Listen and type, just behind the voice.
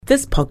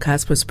This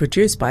podcast was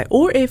produced by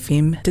OAR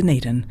FM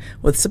Dunedin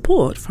with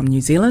support from New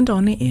Zealand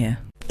On Air.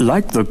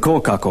 Like the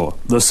kōkako,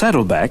 the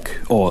saddleback,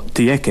 or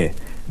tieke,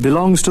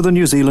 belongs to the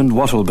New Zealand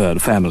wattlebird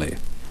family.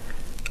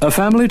 A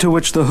family to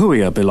which the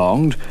huia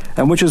belonged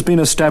and which has been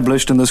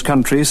established in this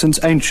country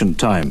since ancient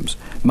times,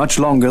 much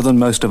longer than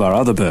most of our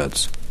other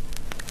birds.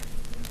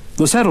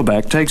 The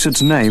saddleback takes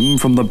its name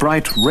from the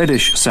bright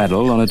reddish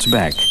saddle on its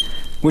back,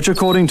 which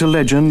according to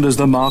legend is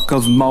the mark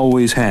of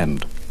Maui's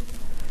hand.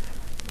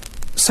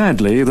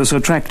 Sadly, this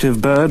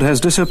attractive bird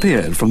has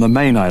disappeared from the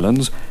main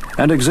islands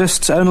and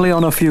exists only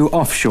on a few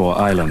offshore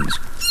islands,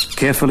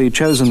 carefully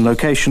chosen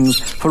locations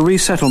for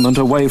resettlement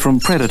away from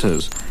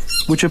predators,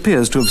 which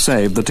appears to have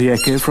saved the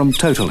tieke from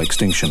total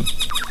extinction.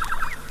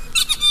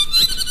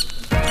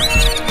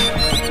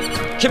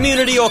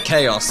 Community or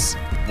chaos?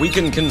 We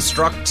can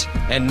construct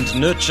and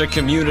nurture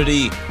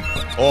community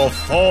or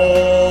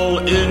fall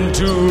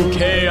into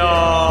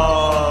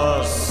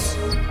chaos.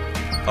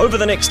 Over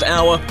the next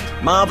hour,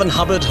 Marvin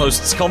Hubbard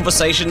hosts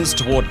conversations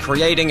toward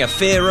creating a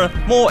fairer,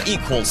 more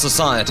equal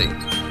society.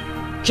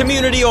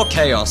 Community or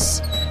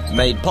chaos?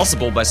 Made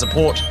possible by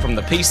support from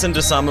the Peace and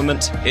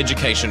Disarmament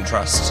Education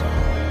Trust.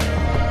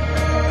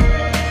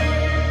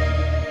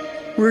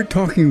 We're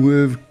talking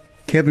with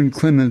Kevin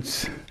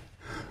Clements,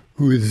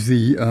 who is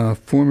the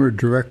former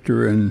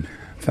director and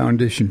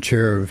foundation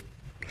chair of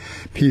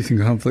Peace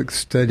and Conflict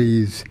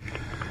Studies,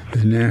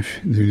 the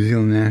New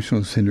Zealand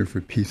National Center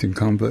for Peace and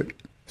Conflict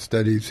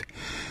Studies,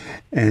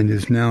 and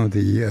is now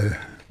the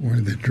one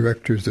of the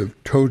directors of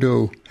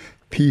Todo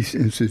Peace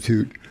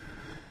Institute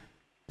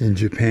in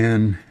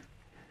Japan,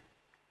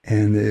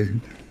 and they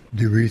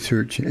do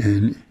research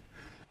and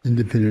is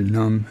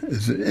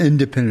an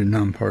independent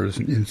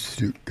nonpartisan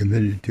institute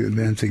committed to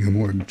advancing a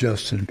more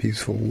just and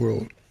peaceful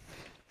world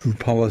through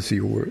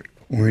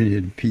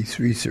policy-oriented peace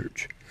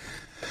research.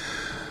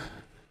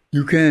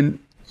 You can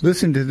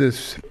listen to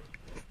this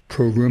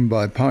program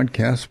by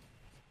podcast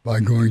by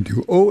going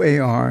to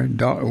oar.org.nz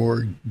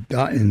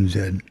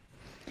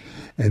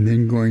and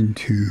then going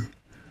to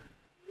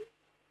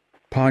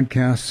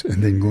podcasts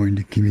and then going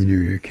to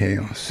Community or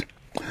Chaos.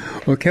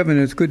 Well, Kevin,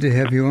 it's good to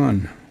have you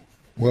on.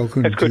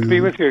 Welcome. It's good to be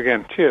with you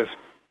again. Cheers.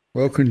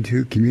 Welcome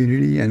to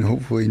Community, and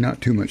hopefully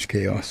not too much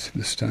chaos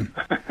this time.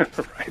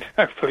 Right,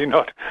 hopefully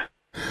not.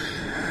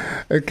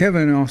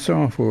 Kevin, I'll start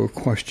off with a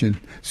question.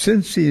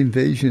 Since the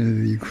invasion of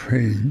the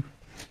Ukraine,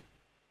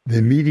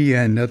 the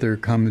media and other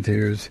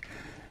commentators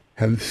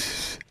have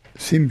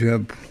seemed to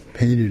have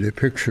painted a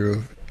picture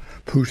of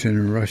Putin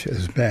and Russia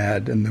as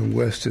bad and the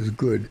West as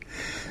good.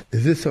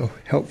 Is this a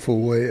helpful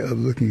way of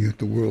looking at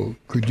the world?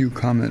 Could you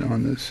comment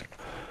on this?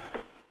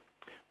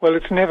 Well,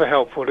 it's never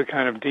helpful to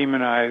kind of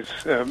demonize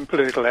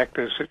political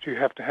actors that you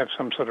have to have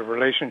some sort of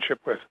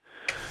relationship with.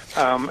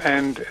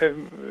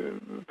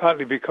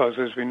 Partly because,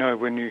 as we know,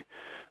 when you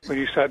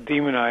start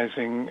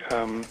demonizing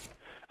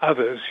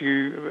others,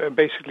 you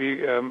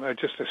basically are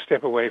just a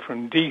step away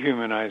from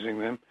dehumanizing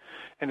them.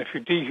 And if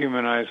you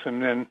dehumanize them,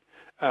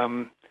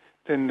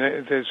 then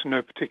there's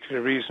no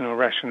particular reason or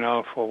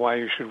rationale for why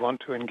you should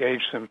want to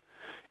engage them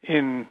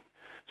in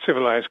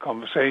civilized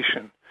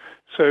conversation.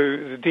 So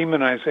the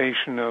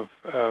demonization of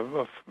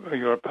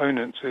your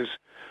opponents is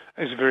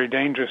a very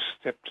dangerous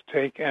step to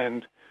take,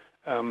 and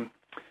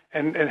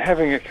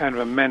having a kind of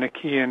a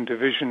Manichaean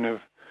division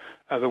of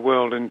the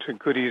world into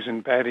goodies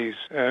and baddies,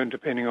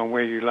 depending on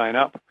where you line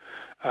up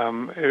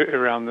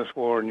around this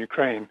war in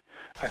Ukraine,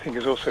 I think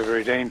is also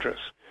very dangerous.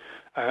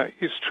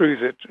 It's true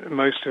that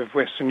most of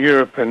Western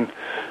Europe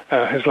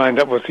has lined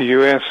up with the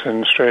US,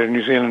 and Australia,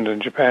 New Zealand,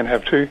 and Japan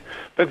have too.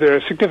 But there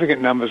are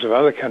significant numbers of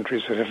other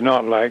countries that have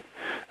not, like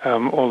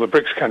all the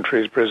BRICS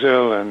countries,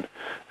 Brazil and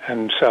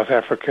South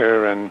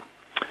Africa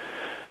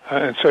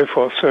and so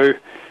forth. So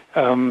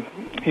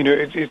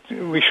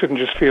we shouldn't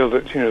just feel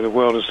that the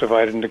world is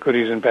divided into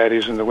goodies and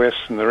baddies and the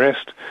West and the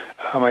rest.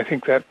 I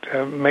think that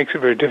makes it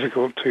very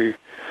difficult to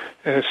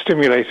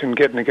stimulate and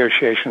get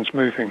negotiations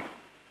moving.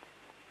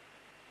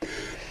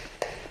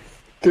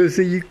 Does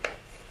the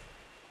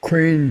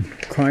Ukraine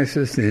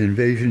crisis and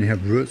invasion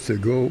have roots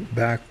that go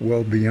back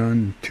well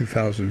beyond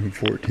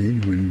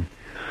 2014 when?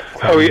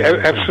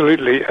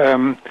 Absolutely.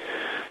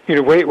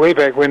 Way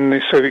back when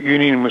the Soviet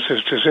Union was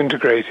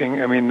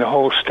disintegrating, I mean, the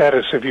whole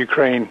status of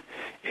Ukraine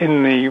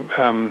in the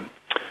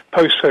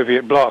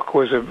post-Soviet bloc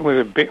was a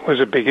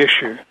big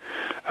issue,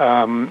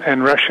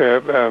 and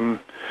Russia,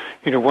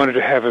 wanted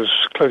to have as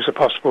close a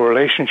possible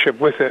relationship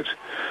with it,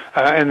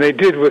 and they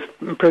did with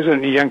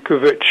President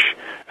Yanukovych.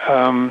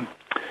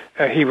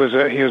 He was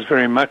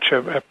very much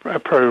a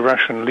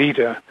pro-Russian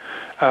leader.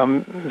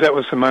 That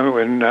was the moment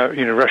when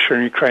Russia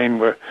and Ukraine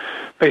were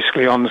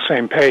basically on the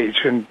same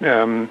page, and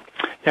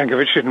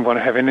Yanukovych didn't want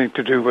to have anything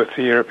to do with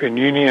the European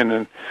Union,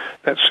 and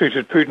that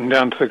suited Putin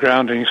down to the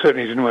ground, and he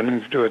certainly didn't want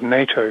anything to do with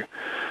NATO.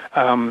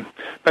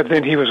 But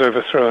then he was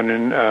overthrown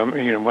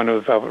in one of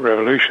the Velvet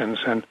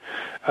Revolutions, and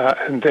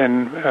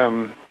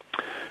then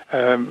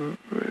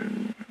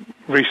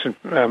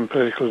recent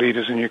political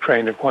leaders in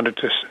Ukraine have wanted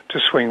to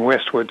swing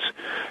westwards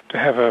to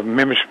have a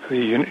membership of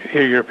the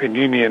European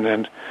Union,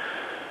 and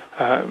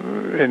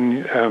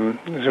in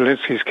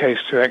Zelensky's case,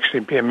 to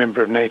actually be a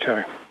member of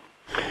NATO.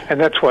 And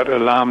that's what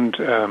alarmed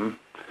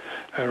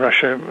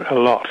Russia a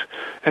lot.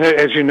 And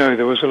as you know,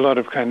 there was a lot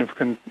of kind of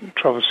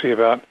controversy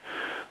about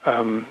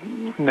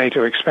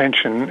NATO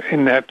expansion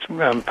in that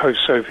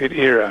post-Soviet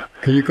era.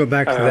 Can you go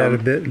back to that a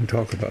bit and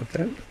talk about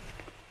that?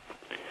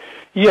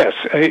 Yes.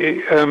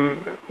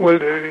 Well,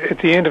 at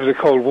the end of the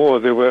Cold War,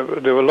 there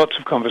were lots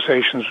of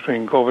conversations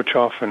between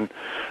Gorbachev and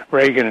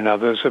Reagan and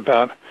others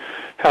about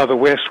how the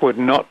West would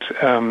not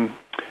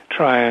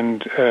try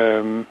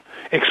and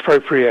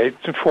expropriate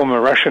former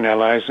Russian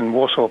allies and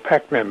Warsaw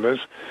Pact members,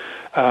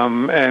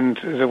 and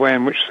the way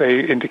in which they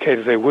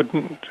indicated they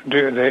wouldn't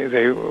do,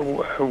 they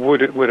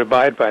would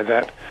abide by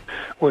that,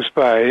 was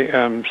by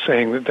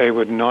saying that they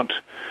would not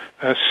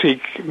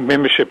seek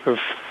membership of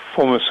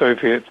former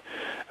Soviet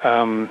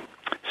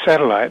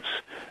satellites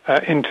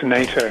into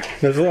NATO.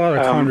 There's a lot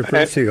of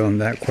controversy on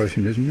that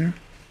question, isn't there?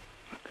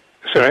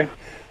 Sorry?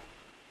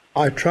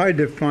 I tried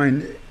to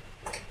find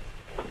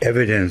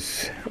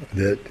evidence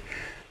that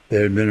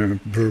there had been a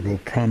verbal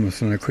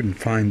promise, and I couldn't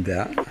find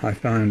that. I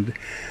found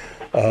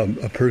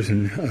a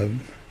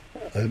person,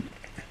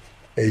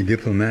 a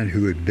diplomat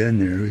who had been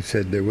there, who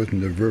said there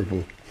wasn't a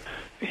verbal.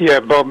 Yeah,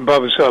 Bob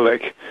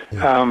Zoellick.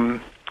 Yeah.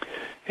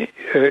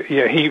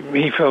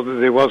 He felt that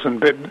there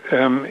wasn't, but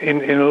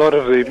in a lot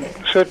of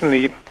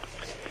certainly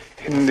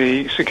in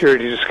the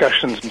security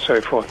discussions and so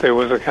forth, there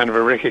was a kind of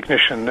a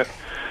recognition that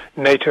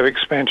NATO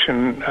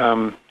expansion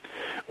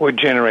would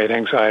generate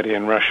anxiety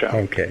in Russia.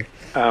 Okay.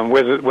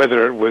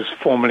 Whether it was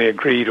formally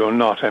agreed or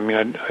not, I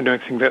mean, I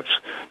don't think that's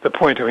the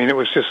point. I mean, it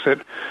was just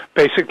that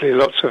basically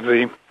lots of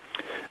the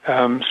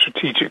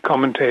strategic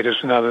commentators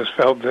and others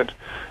felt that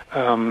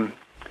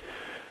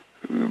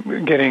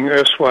getting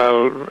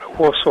erstwhile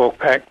Warsaw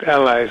Pact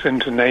allies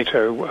into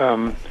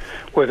NATO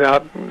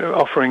without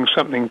offering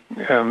something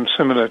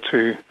similar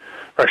to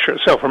Russia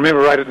itself.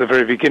 Remember, right at the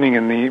very beginning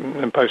in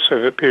the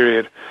post-Soviet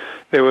period,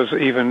 there was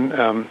even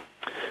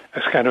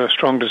as kind of a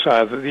strong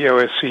desire that the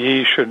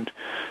OSCE should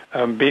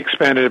be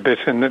expanded a bit,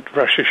 and that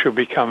Russia should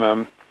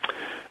become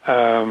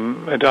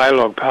a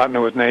dialogue partner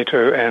with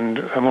NATO,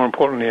 and more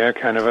importantly, a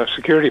kind of a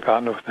security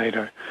partner with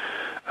NATO.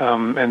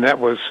 And that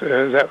was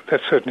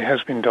that certainly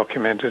has been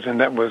documented, and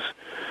that was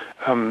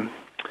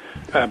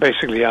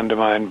basically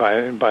undermined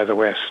by the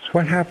West.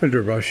 What happened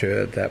to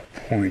Russia at that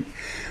point,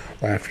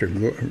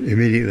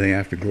 immediately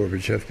after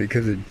Gorbachev?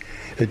 Because it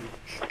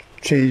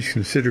changed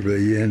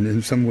considerably, and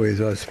in some ways,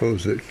 I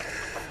suppose that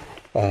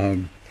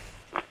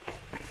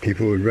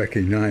people would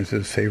recognize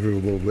as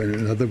favorable, but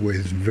in other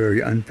ways,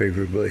 very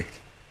unfavorably.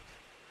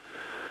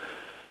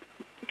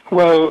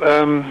 Well,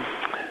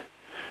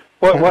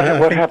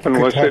 what happened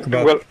was that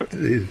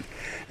the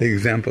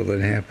example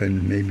that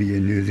happened maybe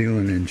in New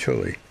Zealand and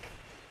Chile.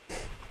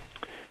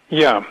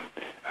 Yeah,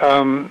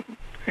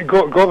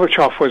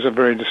 Gorbachev was a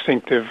very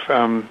distinctive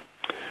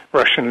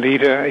Russian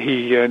leader.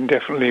 He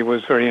definitely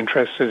was very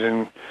interested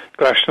in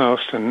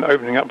glasnost and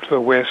opening up to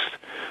the West.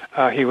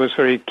 He was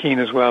very keen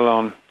as well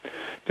on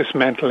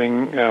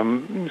dismantling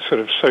sort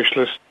of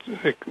socialist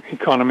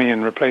economy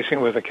and replacing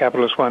it with a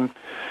capitalist one.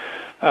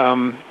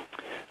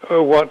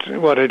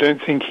 What I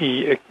don't think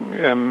he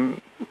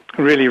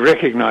really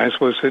recognized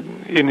was that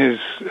in his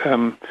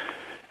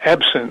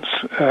absence,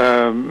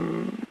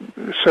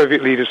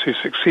 Soviet leaders who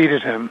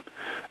succeeded him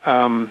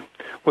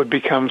would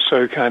become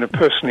so kind of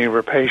personally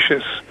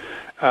rapacious,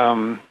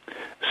 sell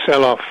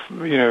off,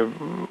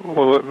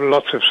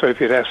 lots of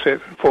Soviet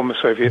assets, former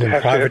Soviet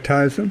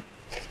assets.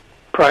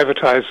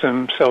 Privatize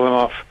them, sell them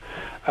off,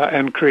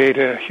 and create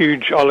a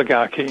huge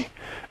oligarchy,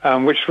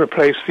 which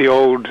replaced the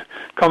old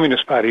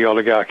Communist Party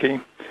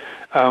oligarchy.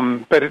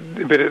 But at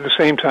the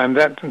same time,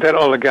 that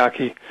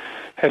oligarchy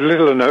had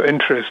little or no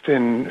interest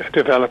in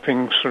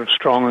developing sort of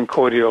strong and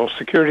cordial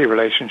security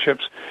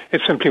relationships.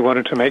 It simply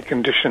wanted to make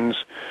conditions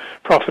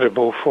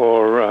profitable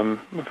for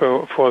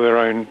their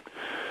own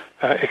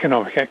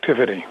economic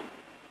activity.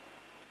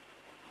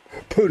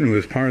 Putin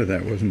was part of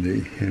that, wasn't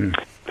he?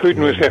 Putin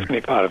was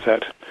definitely part of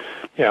that.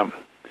 Yeah,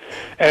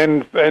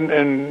 and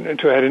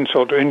to add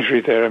insult to injury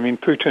there, I mean,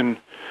 Putin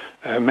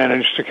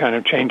managed to kind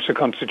of change the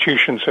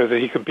constitution so that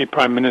he could be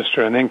prime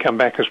minister and then come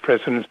back as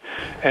president,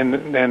 and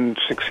then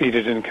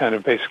succeeded in kind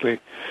of basically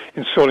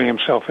installing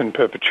himself in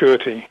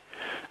perpetuity,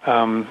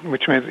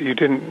 which meant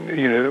that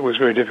it was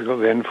very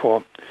difficult then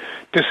for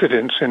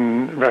dissidents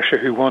in Russia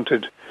who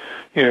wanted,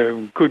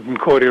 good and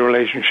cordial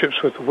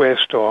relationships with the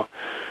West, or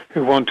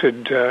who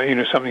wanted,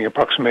 something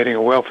approximating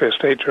a welfare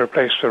state to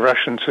replace the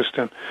Russian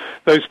system.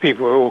 Those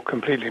people were all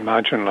completely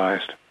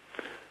marginalized.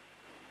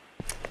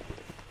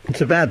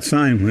 It's a bad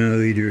sign when a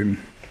leader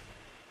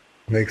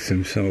makes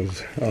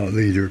themselves a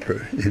leader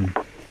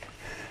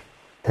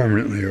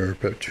permanently, or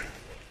but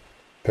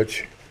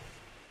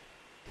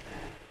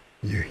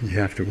you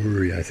have to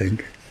worry, I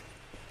think.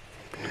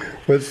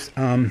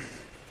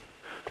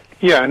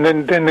 Yeah, and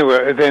then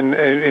there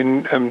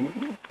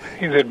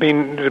had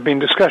been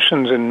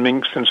discussions in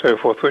Minsk and so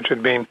forth, which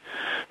had been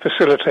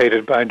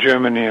facilitated by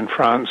Germany and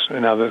France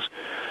and others,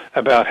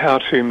 about how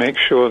to make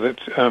sure that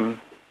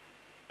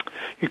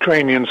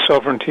Ukrainian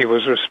sovereignty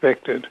was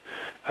respected.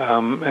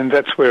 And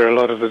that's where a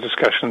lot of the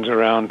discussions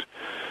around,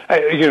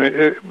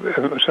 sorry,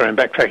 I'm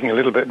backtracking a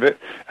little bit, but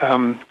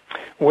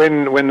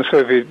when the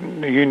Soviet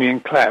Union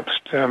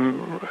collapsed,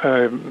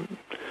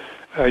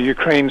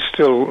 Ukraine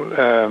still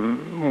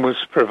was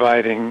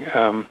providing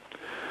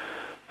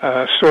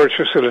storage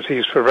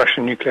facilities for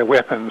Russian nuclear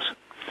weapons.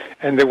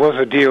 And there was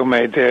a deal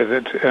made there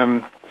that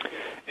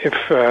if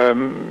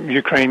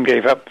Ukraine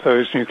gave up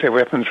those nuclear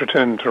weapons,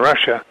 returned to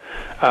Russia,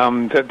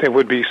 that there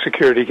would be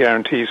security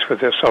guarantees for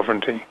their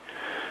sovereignty.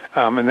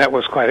 And that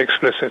was quite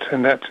explicit,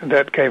 and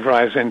that gave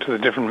rise into the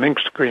different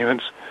Minsk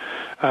agreements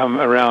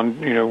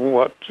around,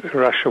 what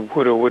Russia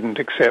would or wouldn't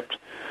accept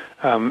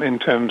in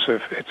terms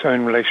of its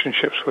own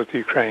relationships with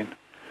Ukraine.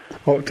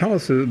 Well, tell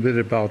us a little bit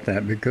about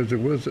that, because there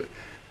was a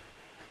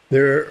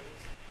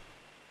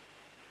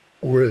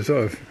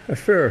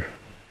fair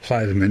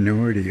size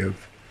minority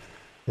of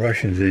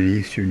Russians in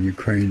eastern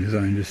Ukraine, as I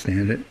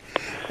understand it.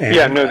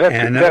 And,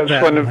 that's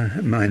one of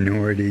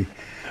minority.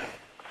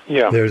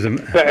 Yeah, there's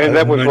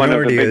that was one of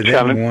the big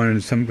challenges.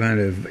 Wanted some kind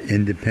of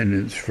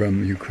independence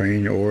from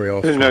Ukraine, or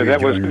else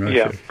Russia.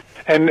 Yeah,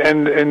 and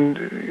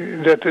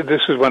that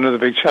this is one of the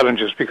big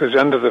challenges, because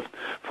under the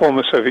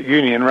former Soviet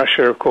Union,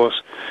 Russia, of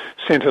course,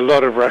 sent a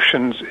lot of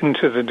Russians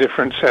into the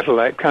different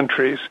satellite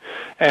countries,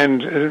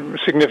 and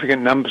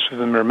significant numbers of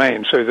them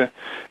remain. So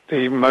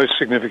the most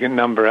significant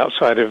number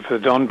outside of the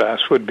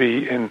Donbass would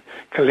be in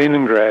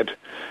Kaliningrad,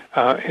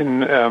 in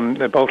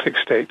the Baltic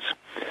states.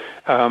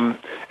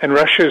 And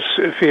Russia's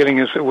feeling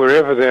is that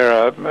wherever there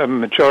are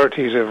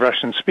majorities of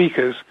Russian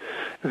speakers,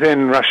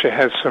 then Russia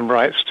has some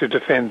rights to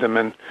defend them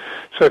and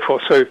so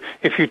forth. So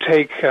if you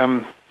take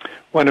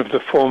one of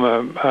the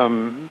former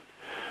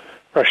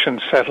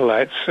Russian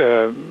satellites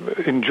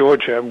in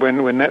Georgia,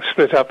 when that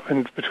split up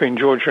between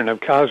Georgia and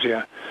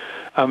Abkhazia,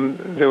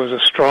 there was a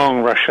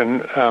strong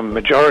Russian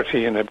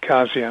majority in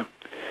Abkhazia.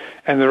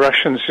 And the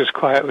Russians just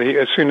quietly,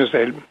 as soon as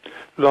they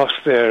lost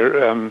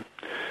their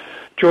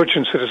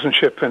Georgian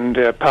citizenship and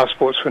their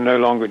passports were no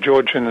longer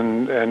Georgian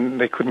and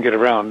they couldn't get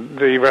around,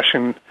 the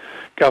Russian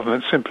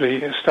government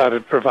simply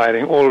started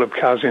providing all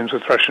Abkhazians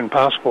with Russian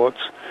passports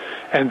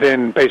and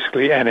then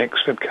basically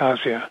annexed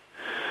Abkhazia.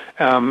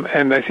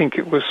 And I think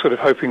it was sort of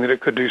hoping that it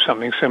could do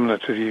something similar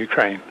to the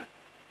Ukraine.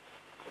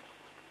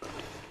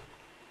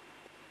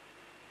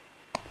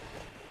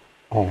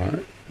 All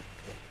right.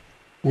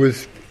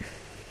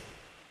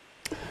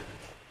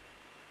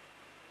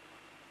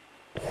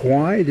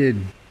 Why did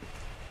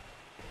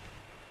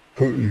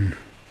Putin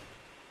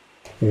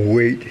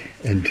wait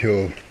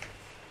until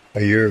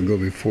a year ago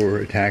before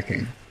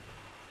attacking?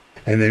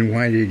 And then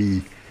why did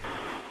he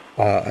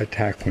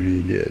attack when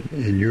he did,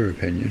 in your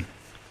opinion?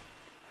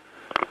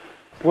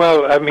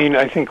 Well, I mean,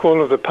 I think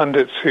all of the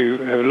pundits who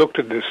have looked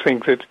at this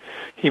think that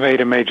he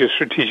made a major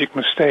strategic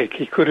mistake.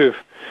 He could have,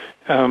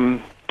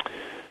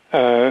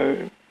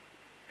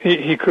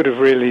 he could have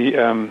really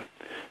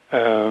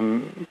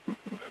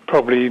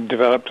probably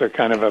developed a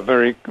kind of a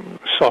very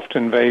soft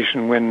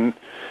invasion when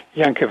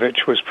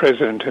Yankovic was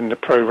president and the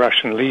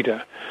pro-Russian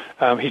leader.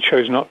 He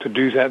chose not to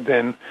do that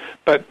then,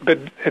 but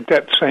at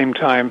that same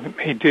time,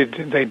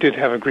 they did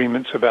have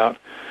agreements about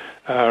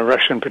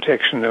Russian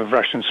protection of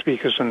Russian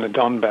speakers in the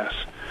Donbass.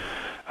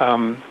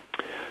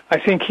 I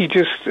think he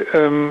just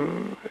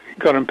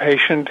got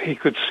impatient. He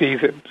could see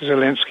that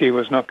Zelensky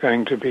was not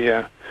going to be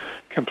a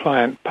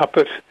compliant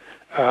puppet.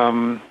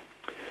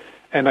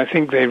 And I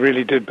think they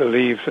really did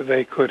believe that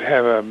they could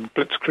have a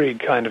blitzkrieg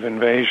kind of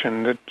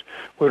invasion that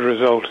would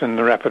result in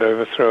the rapid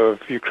overthrow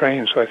of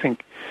Ukraine. So I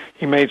think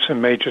he made some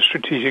major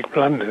strategic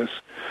blunders,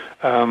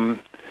 and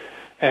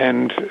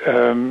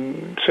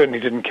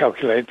certainly didn't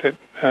calculate that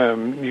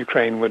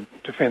Ukraine would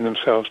defend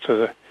themselves to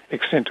the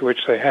extent to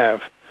which they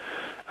have.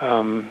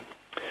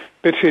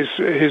 But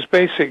his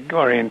basic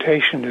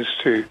orientation is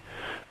to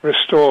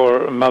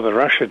restore Mother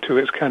Russia to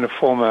its kind of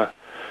former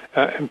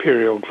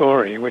imperial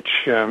glory,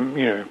 which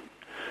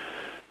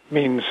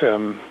means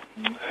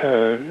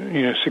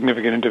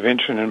significant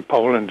intervention in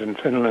Poland and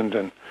Finland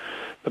and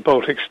the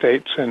Baltic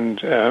states and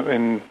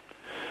in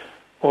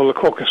all the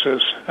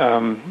Caucasus,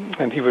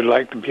 and he would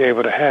like to be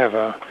able to have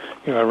a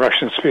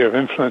Russian sphere of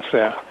influence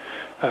there,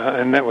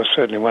 and that was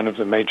certainly one of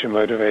the major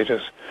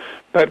motivators.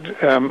 But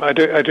I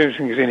don't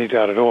think there's any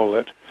doubt at all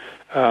that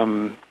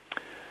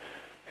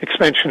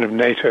expansion of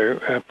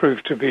NATO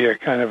proved to be a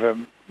kind of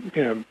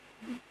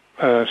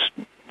a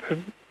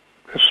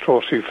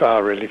straw too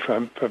far, really,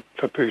 for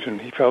Putin.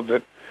 He felt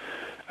that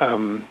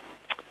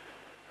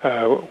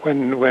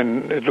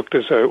when it looked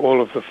as though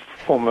all of the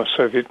former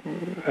Soviet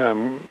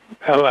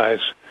allies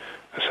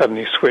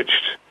suddenly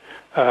switched,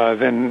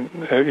 then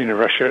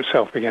Russia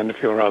itself began to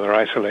feel rather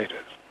isolated.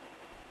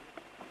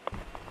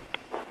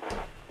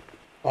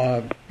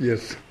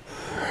 Yes.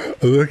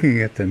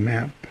 Looking at the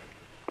map,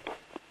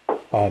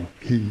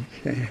 he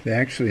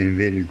actually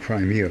invaded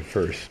Crimea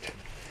first.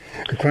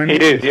 He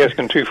did, yes,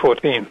 in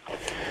 2014.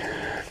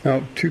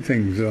 Now, two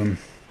things.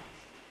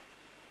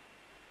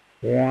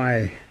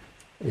 Why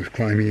was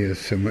Crimea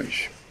so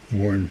much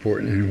more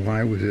important, and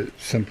why was it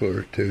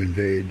simpler to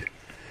invade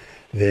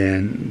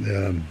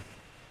than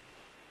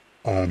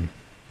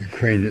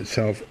Ukraine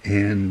itself,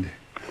 and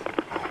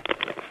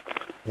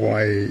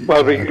why?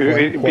 Well,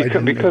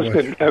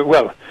 because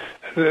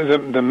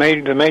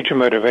the major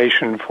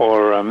motivation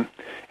for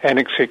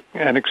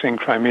annexing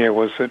Crimea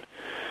was that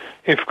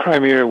if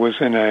Crimea was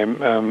in a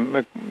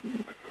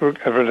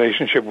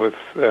relationship with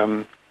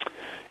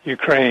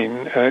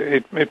Ukraine,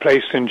 it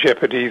placed in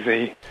jeopardy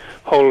the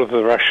whole of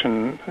the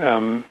Russian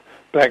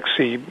Black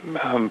Sea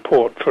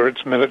port for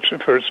its military,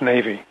 for its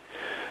navy.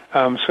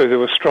 So there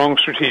were strong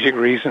strategic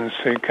reasons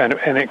to kind of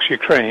annex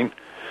Crimea.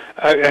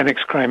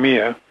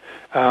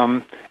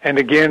 And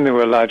again, there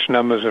were large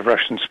numbers of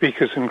Russian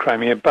speakers in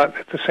Crimea, but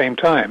at the same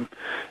time,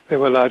 there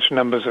were large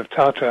numbers of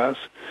Tatars,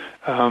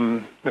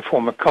 the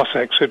former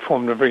Cossacks, who had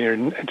formed a very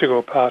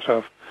integral part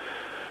of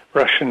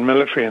Russian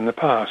military in the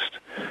past.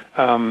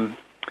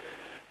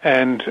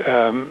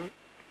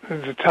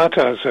 The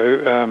Tatars,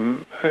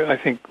 though, I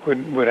think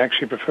would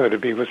actually prefer to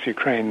be with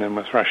Ukraine than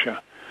with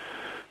Russia.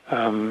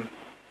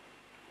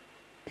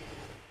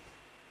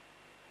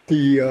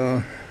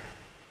 The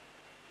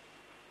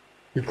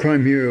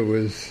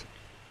Crimea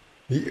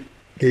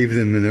gave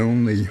them the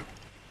only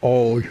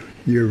all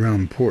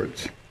year-round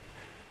ports.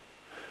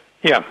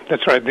 Yeah,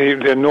 that's right.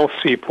 The North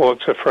Sea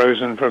ports are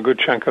frozen for a good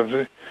chunk of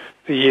the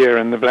year,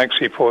 and the Black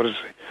Sea port is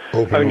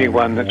the only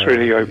one that's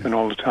really open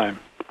all the time.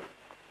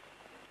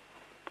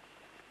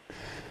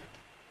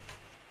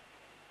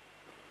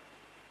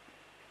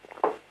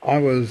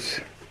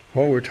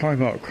 While we're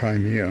talking about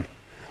Crimea,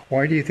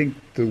 why do you think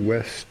the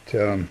West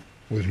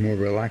was more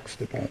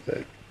relaxed about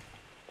that?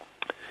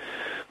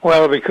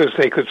 Well, because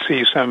they could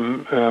see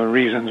some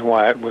reasons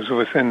why it was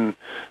within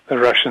the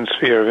Russian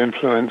sphere of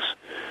influence.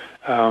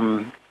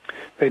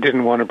 They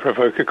didn't want to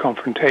provoke a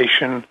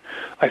confrontation.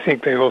 I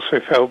think they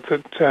also felt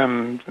that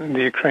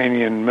the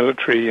Ukrainian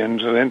military and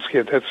Zelensky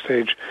at that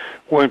stage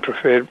weren't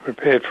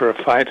prepared for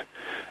a fight.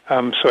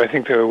 So I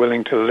think they were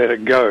willing to let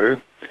it go.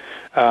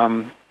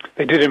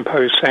 They did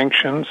impose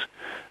sanctions,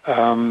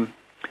 and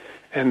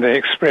they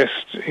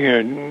expressed,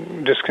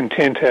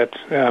 discontent at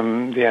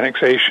the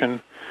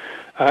annexation.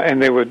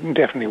 And they were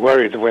definitely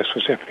worried. The West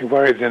was definitely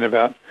worried then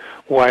about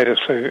wider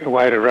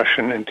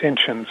Russian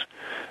intentions.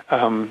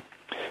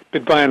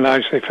 But by and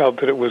large, they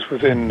felt that it was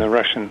within the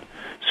Russian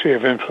sphere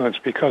of influence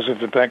because of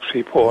the Black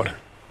Sea port.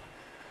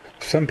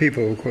 Some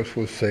people, of course,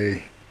 will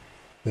say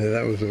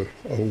that was a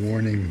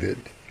warning that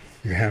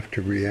you have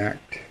to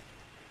react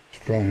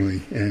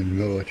strongly and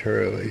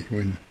militarily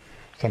when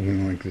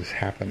something like this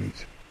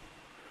happens.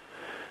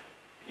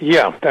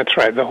 Yeah, that's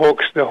right. The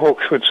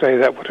Hawks would say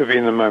that would have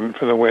been the moment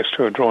for the West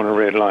to have drawn a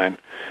red line.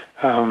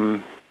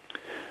 The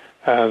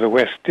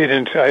West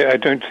didn't. I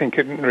don't think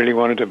it really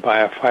wanted to buy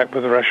a fight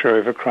with Russia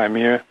over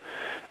Crimea.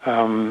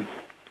 The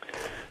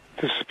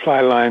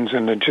supply lines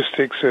and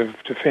logistics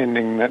of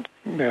defending that,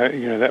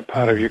 that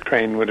part of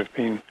Ukraine would have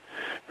been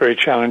very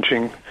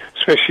challenging,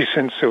 especially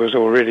since there was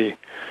already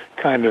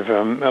kind of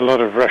a lot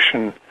of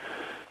Russian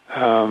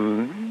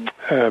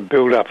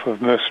build-up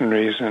of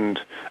mercenaries and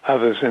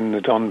others in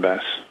the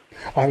Donbass.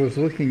 I was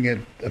looking at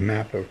a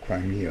map of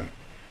Crimea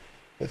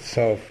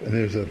itself, and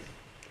there's a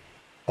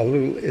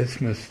little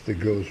isthmus that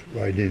goes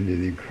right into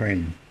the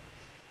Ukraine,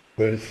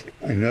 but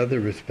in other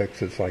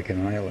respects it's like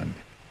an island.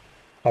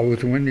 I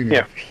was wondering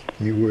if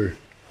you were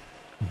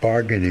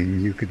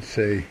bargaining, you could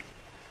say,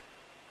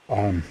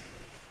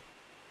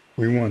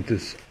 we want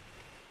this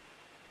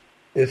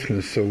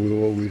isthmus so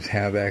we'll always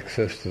have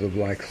access to the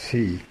Black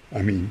Sea.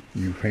 I mean,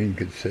 Ukraine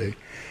could say,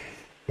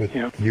 but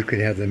you could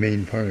have the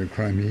main part of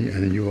Crimea,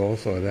 and then you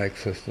also have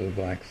access to the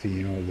Black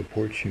Sea and all the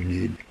ports you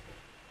need.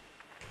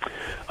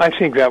 I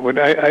think that would.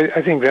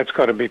 I think that's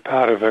got to be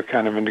part of a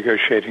kind of a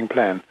negotiating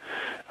plan.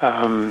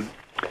 At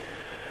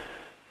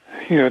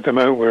the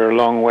moment we're a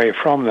long way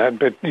from that,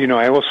 but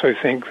I also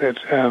think that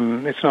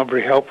it's not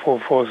very helpful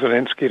for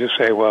Zelensky to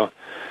say, well,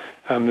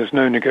 there's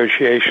no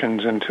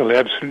negotiations until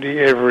absolutely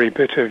every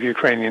bit of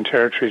Ukrainian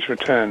territory is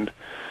returned.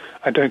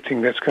 I don't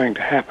think that's going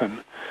to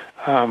happen.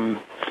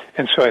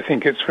 And so I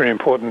think it's very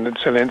important that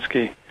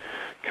Zelensky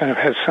kind of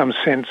has some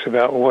sense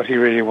about what he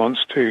really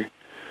wants to,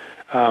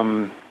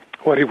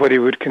 what he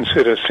would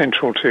consider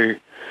central to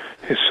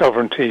his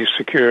sovereignty,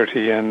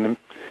 security, and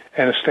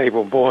a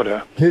stable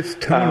border. His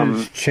tone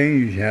has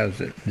changed,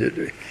 has it?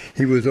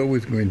 He was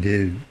always going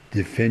to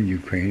defend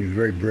Ukraine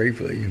very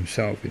bravely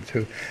himself. He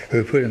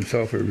put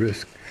himself at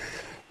risk.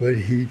 But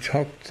he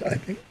talked, I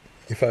think,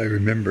 if I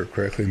remember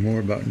correctly, more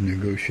about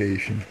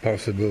negotiation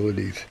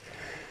possibilities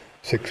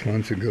 6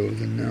 months ago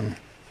than now.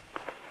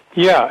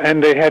 Yeah,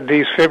 and they had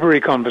these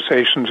February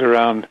conversations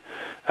around,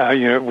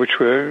 which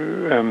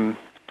were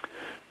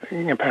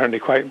apparently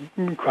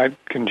quite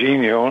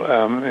congenial,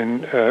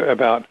 and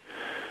about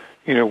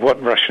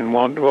what Russia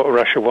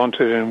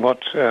wanted and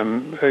what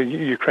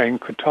Ukraine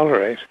could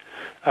tolerate.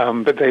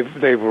 But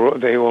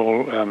they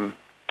all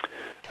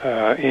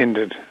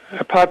ended.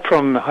 Apart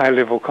from the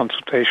high-level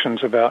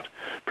consultations about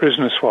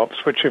prisoner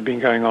swaps, which have been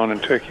going on in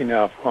Turkey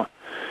now for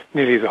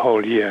nearly the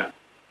whole year.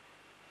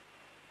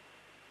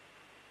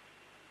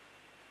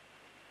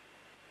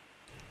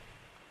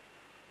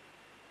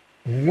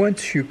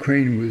 Once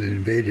Ukraine was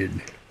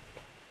invaded,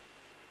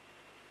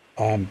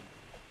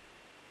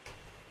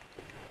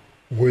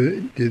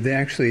 did they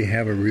actually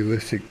have a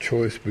realistic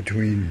choice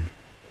between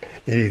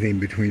anything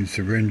between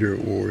surrender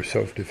or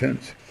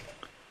self-defense?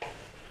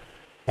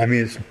 I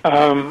mean,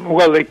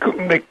 well, they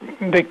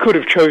could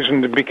have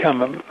chosen to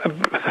become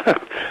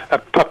a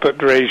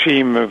puppet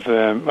regime of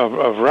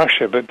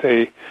Russia, but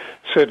they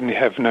certainly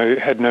had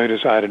no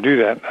desire to do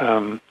that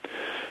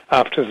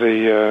after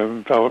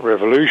the Velvet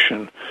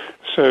Revolution.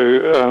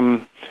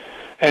 So,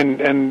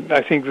 and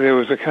I think there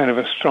was a kind of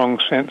a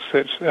strong sense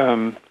that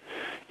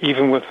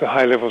even with the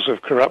high levels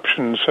of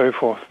corruption and so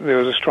forth, there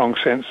was a strong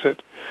sense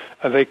that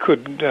they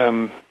could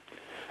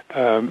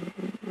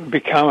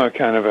become a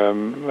kind of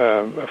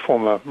a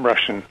former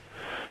Russian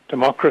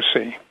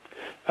democracy.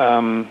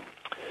 So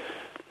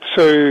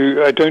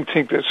I don't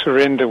think that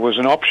surrender was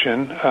an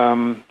option.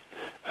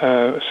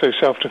 So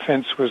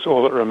self-defense was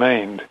all that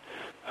remained.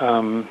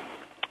 And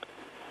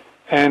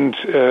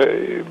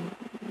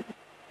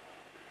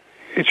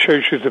it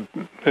shows you that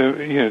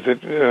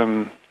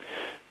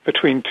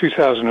between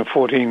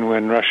 2014,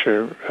 when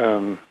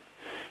Russia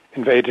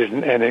invaded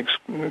and annexed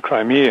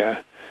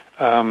Crimea,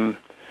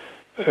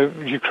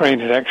 Ukraine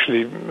had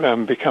actually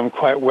become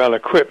quite well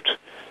equipped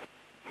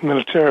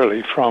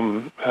militarily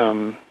from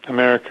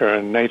America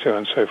and NATO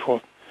and so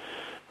forth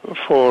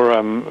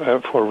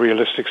for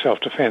realistic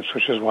self-defense,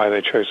 which is why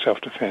they chose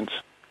self-defense.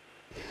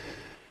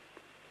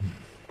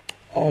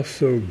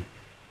 Also,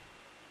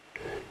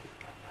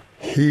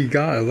 he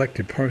got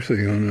elected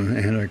partially on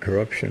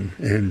anti-corruption,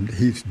 and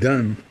he's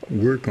done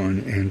work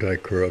on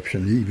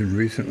anti-corruption even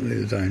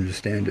recently, as I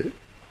understand it.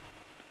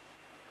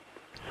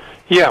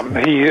 Yeah,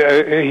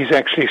 he's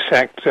actually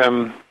sacked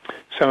some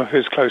of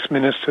his close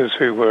ministers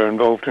who were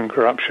involved in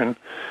corruption.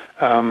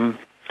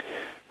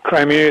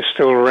 Crimea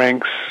still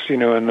ranks,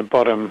 in the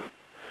bottom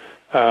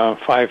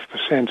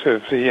 5%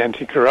 of the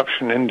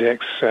anti-corruption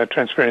index,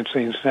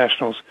 Transparency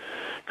International's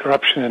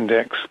corruption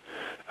index.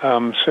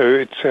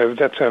 So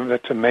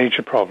that's a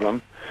major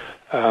problem.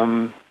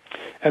 And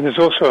there's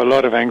also a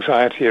lot of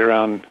anxiety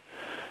around,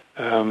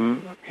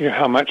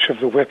 how much of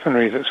the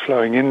weaponry that's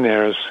flowing in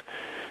there is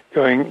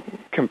going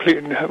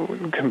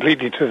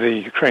completely to the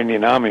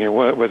Ukrainian army,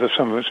 or whether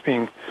some of it's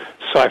being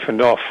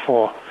siphoned off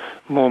for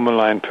more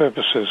malign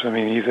purposes. I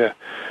mean, either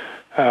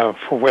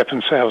for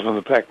weapon sales on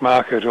the black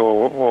market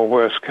or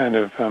worse, kind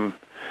of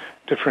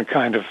different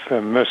kind of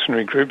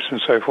mercenary groups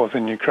and so forth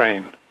in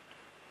Ukraine.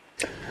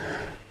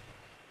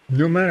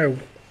 No matter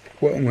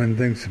what one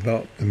thinks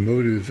about the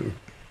motives of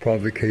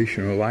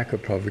provocation or lack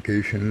of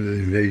provocation of the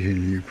invasion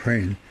of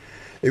Ukraine,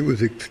 it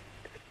was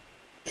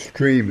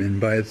extreme and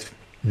by its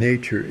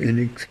nature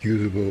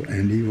inexcusable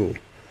and evil,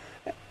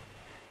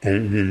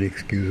 and an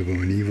inexcusable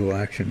and evil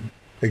action.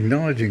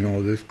 Acknowledging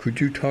all this, could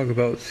you talk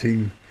about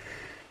seeing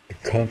the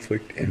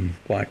conflict in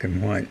black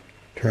and white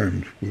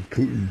terms with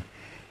Putin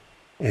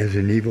as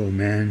an evil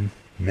madman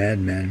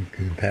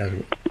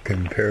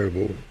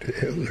comparable to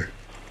Hitler?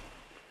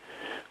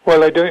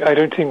 Well, I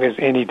don't think there's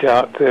any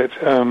doubt that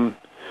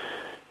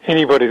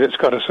anybody that's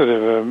got a sort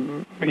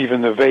of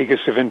even the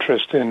vaguest of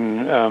interest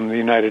in the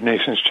United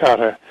Nations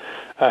Charter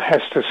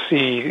has to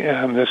see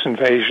this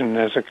invasion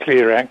as a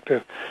clear act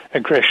of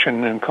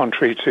aggression and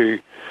contrary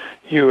to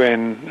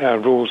UN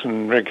rules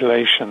and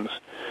regulations.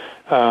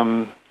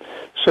 So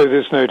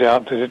there's no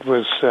doubt that it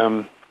was,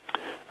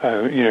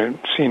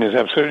 seen as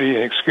absolutely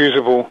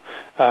inexcusable,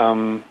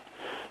 an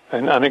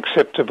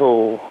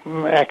unacceptable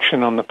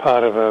action on the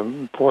part of a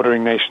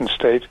bordering nation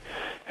state,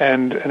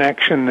 and an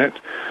action that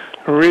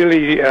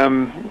really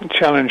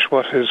challenged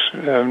what has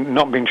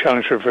not been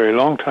challenged for a very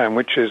long time,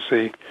 which is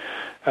the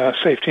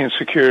safety and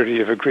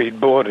security of agreed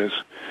borders,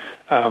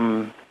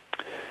 and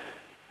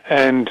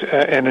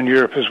in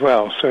Europe as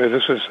well. So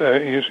this is, so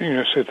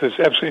there's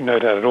absolutely no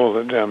doubt at all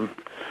that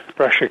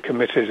Russia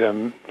committed, a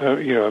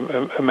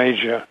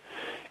major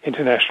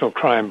international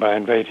crime by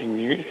invading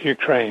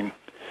Ukraine.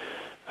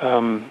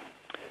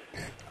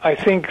 I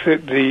think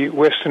that the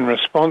Western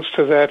response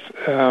to that,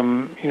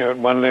 at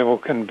one level,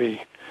 can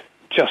be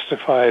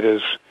justified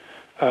as,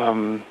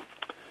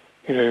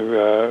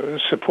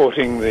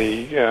 supporting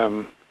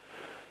the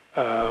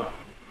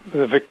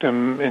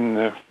victim in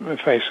the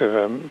face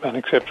of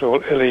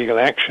unacceptable illegal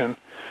action.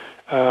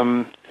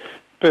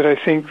 But I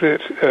think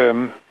that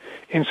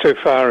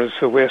insofar as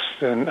the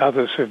West and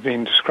others have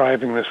been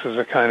describing this as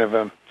a kind of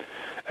a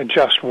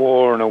just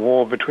war and a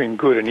war between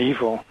good and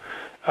evil,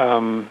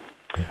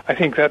 I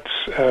think that's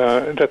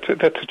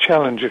a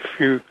challenge if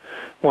you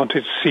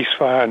wanted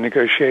ceasefire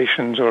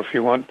negotiations or if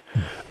you want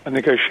a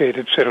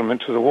negotiated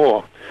settlement to the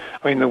war.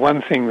 I mean, the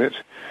one thing that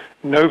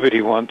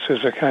nobody wants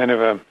is a kind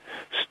of a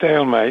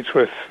stalemate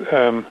with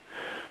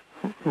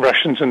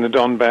Russians in the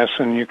Donbass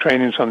and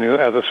Ukrainians on the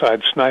other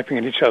side sniping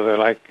at each other,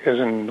 like as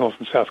in North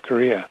and South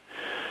Korea.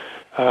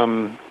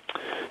 So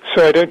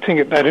I don't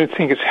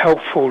think it's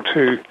helpful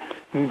to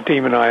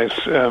demonize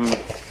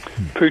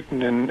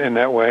Putin in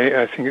that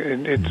way. I think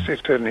it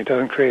certainly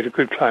doesn't create a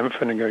good climate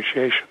for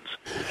negotiations.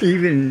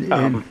 Even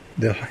in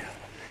the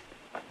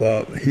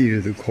heat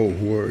of the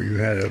Cold War,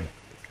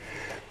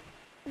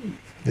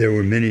 there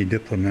were many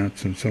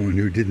diplomats and so on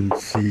who didn't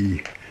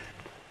see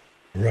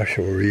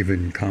Russia or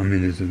even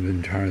communism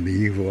entirely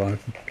evil.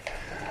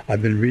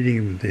 I've been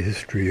reading the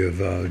history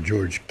of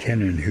George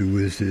Kennan, who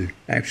was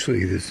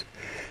actually the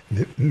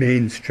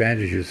main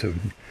strategist of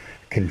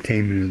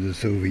containment of the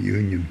Soviet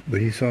Union,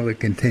 but he saw the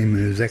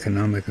containment as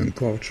economic and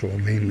cultural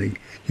mainly.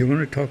 You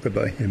want to talk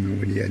about him and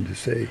what he had to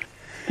say?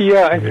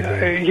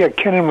 Yeah,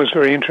 Kennan was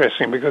very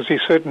interesting because he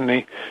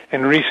certainly,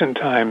 in recent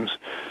times,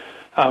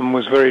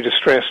 was very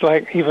distressed.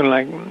 Even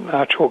like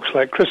archhawks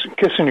like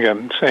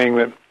Kissinger, saying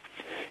that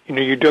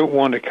you don't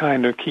want to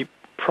kind of keep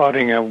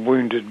prodding a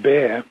wounded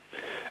bear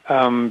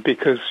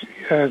because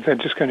they're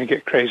just going to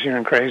get crazier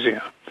and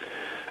crazier.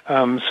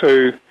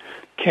 So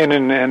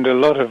Kennan and a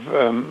lot of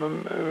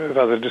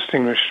other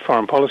distinguished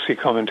foreign policy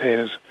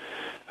commentators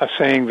are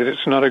saying that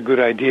it's not a good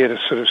idea to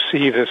sort of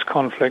see this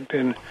conflict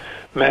in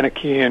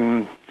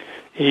Manichaean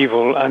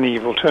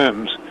uneval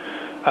terms.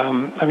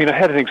 I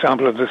had an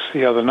example of this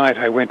the other night.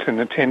 I went and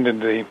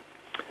attended the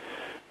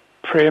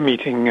prayer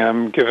meeting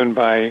given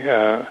by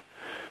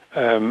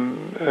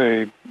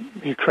a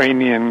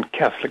Ukrainian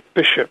Catholic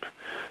bishop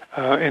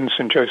in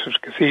St. Joseph's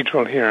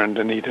Cathedral here in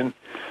Dunedin.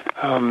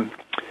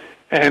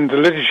 And the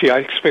liturgy, I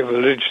expect the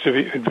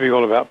liturgy to be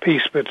all about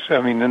peace, but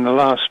in the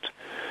last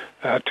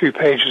 2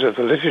 pages of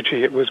the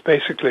liturgy, it was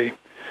basically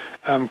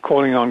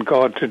calling on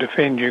God to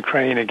defend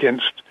Ukraine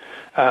against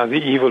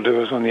the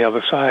evildoers on the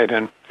other side,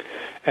 and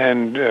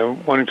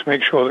wanting to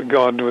make sure that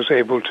God was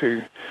able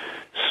to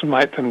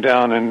smite them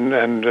down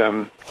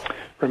and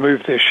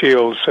remove their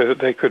shields so that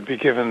they could be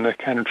given the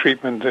kind of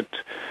treatment that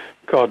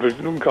God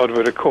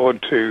would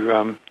accord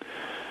to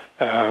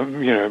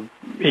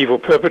evil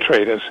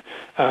perpetrators.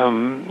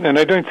 And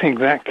I don't think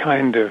that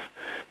kind of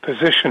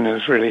position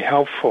is really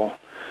helpful.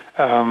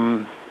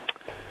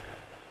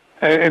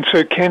 And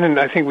so Kennan,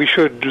 I think we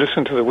should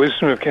listen to the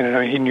wisdom of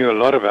Kennan. He knew a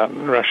lot about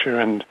Russia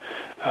and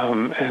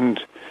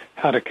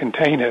how to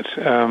contain it.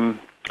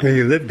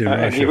 He lived in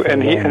Russia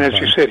and as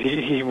you said,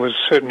 he was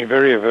certainly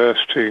very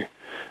averse to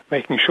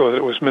making sure that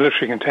it was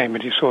military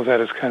containment. He saw that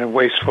as kind of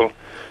wasteful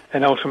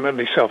and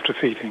ultimately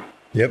self-defeating.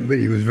 Yep, but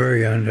he was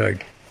very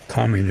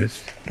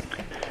anti-communist.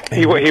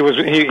 He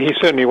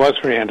certainly was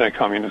very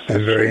anti-communist.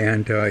 And very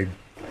anti-Soviet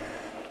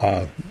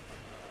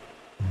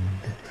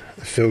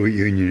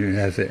Union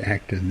as it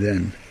acted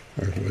then,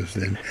 or was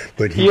then.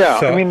 But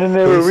and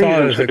there were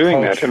reasons for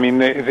doing that.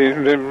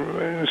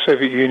 The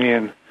Soviet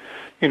Union,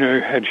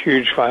 had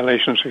huge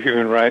violations of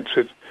human rights.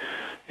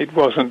 It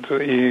wasn't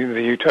the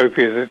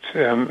utopia that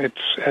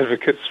its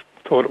advocates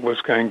thought it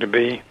was going to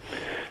be,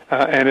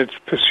 and it's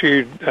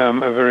pursued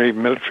a very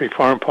military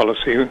foreign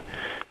policy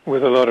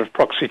with a lot of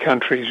proxy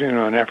countries, in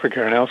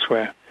Africa and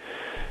elsewhere.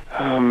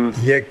 And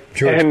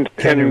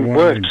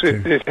worse,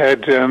 it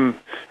had,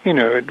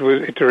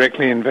 it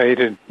directly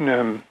invaded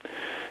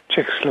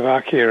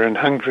Czechoslovakia and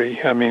Hungary.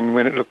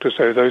 When it looked as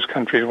though those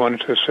countries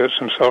wanted to assert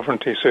some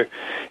sovereignty, so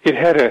it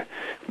had a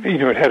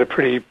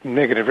pretty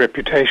negative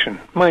reputation.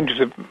 Mind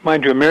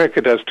you,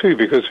 America does too,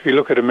 because if you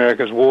look at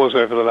America's wars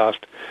over the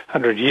last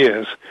 100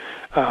 years,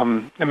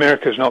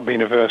 America has not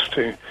been averse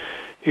to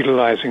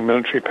utilizing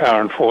military power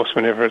and force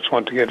whenever it's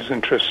want to get its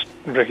interests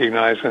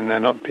recognized and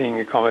they're not being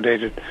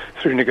accommodated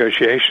through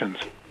negotiations.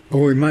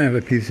 Oh, we might have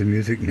a piece of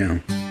music now.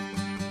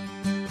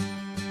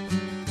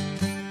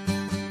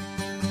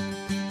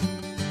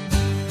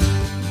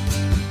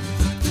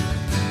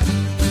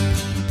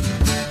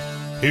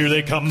 Here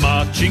they come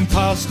marching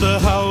past the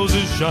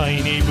houses,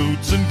 shiny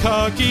boots and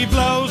khaki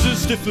blouses,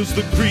 stiff as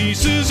the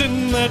creases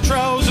in their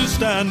trousers,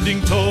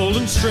 standing tall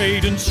and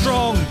straight and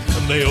strong.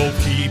 And they all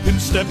keep in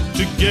step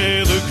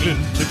together,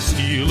 glint of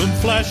steel and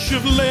flash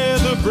of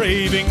leather,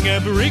 braving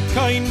every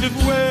kind of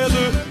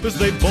weather as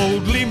they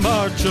boldly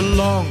march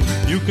along.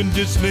 You can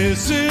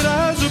dismiss it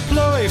as a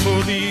ploy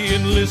for the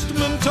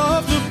enlistment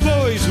of the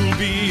boys who'll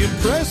be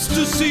impressed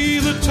to see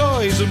the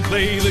toys and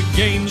play the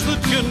games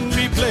that can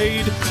be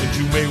played. And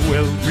you may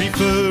well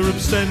prefer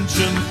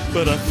abstention,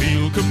 but I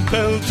feel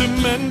compelled to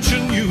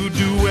mention you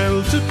do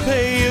well to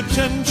pay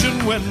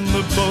attention when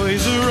the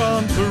boys are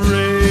on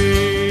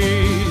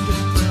parade.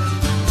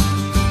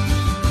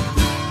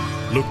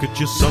 Look at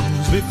your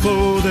sons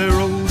before they're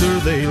older,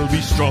 they'll be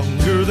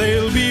stronger,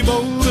 they'll be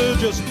bolder,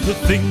 just the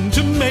thing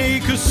to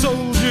make a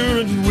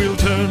soldier, and we'll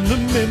turn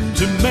them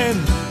into men.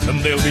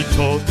 And they'll be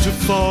taught to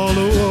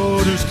follow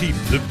orders, keep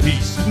the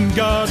peace and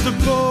guard the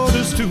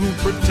borders, to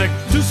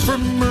protect us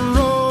from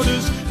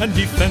marauders and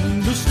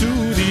defend us to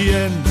the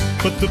end.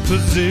 But the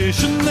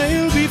position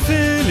they'll be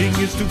filling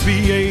is to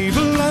be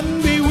able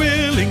and be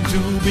willing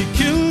to be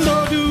killed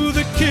or do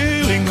the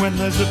killing when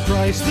there's a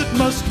price that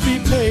must be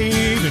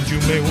paid. And you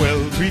may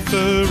well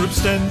prefer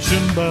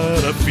abstention,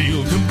 but I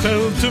feel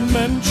compelled to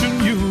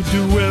mention you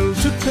do well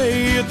to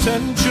pay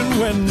attention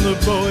when the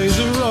boys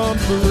are on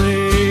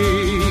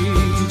parade.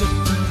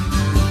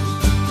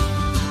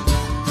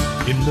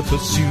 In the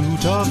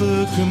pursuit of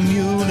a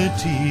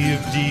community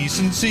of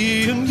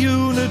decency and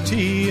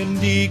unity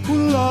and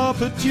equal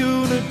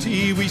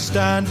opportunity, we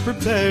stand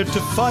prepared to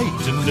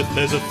fight. And if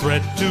there's a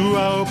threat to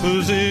our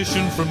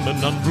position from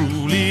an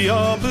unruly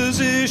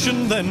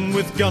opposition, then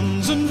with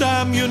guns and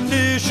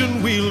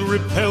ammunition we'll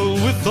repel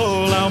with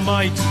all our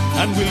might.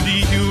 And we'll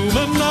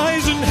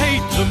dehumanize and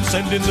hate them,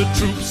 send in the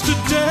troops to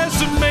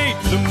decimate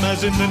them,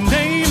 as in the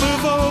name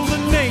of all the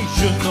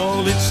nation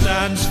all it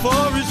stands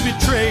for is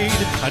betrayed.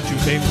 And you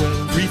may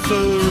well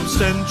prefer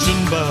abstention,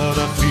 but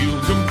I feel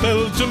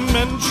compelled to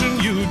mention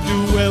you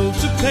do well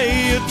to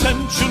pay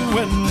attention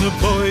when the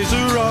boys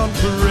are on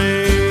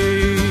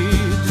parade.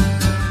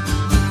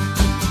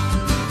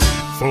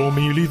 For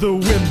merely the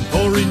whim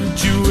or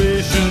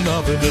intuition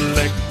of an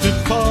elected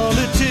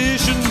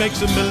politician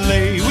makes a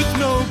melee with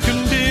no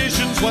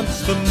conditions.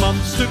 Once the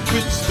monster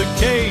quits the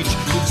cage,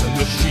 it's a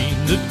machine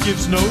that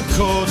gives no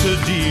quarter,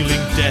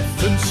 dealing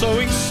death and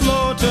sowing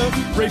slaughter,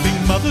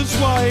 raping mothers,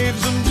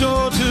 wives and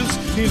daughters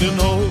in an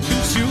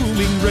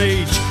all-consuming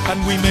rage.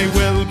 And we may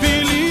well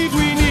believe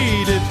we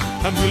need it,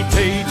 and we'll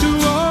pay to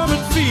arm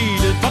and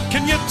feed it, but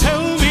can you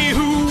tell me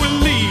who will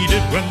lead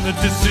it when the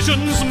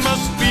decisions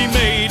must be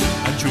made?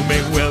 And you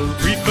may well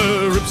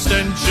prefer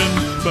abstention,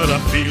 but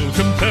I feel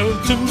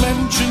compelled to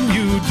mention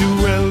you do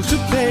well to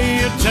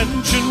pay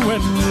attention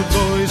when the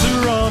boys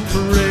are on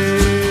parade.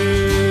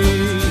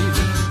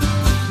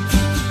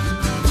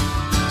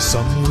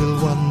 Some will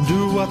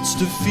wonder what's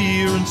to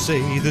fear and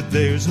say that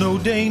there's no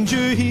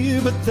danger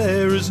here, but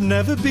there has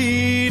never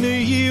been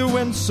a year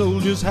when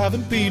soldiers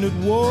haven't been at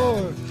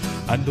war.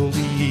 And all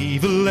the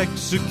evil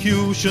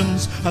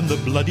executions and the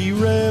bloody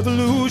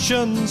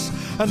revolutions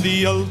and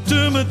the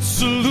ultimate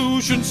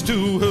solutions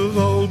to have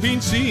all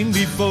been seen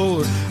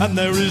before. And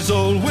there is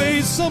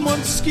always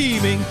someone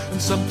scheming,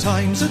 and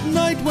sometimes at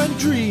night when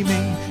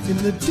dreaming, in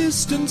the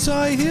distance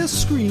I hear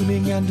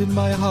screaming, and in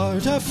my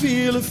heart I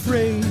feel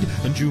afraid.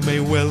 And you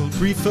may well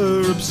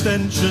prefer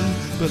abstention,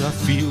 but I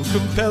feel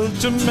compelled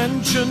to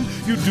mention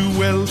you do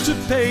well to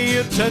pay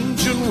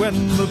attention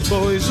when the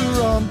boys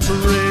are on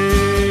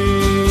parade.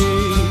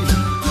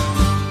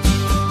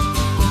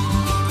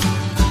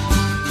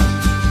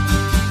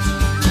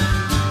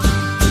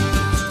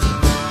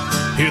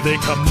 Here they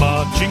come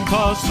marching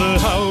past the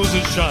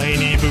houses,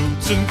 shiny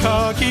boots and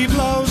khaki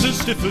blouses,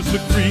 stiff as the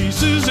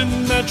creases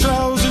in their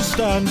trousers,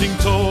 standing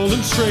tall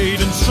and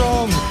straight and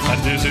strong. And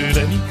is it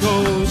any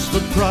cause for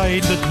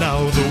pride that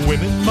now the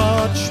women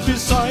march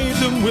beside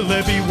them? Will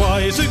there be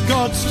wiser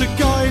gods to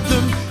guide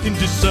them in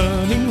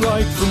discerning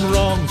right from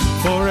wrong?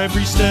 For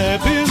every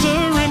step is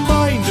a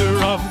reminder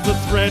of the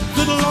threat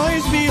that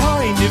lies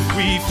behind if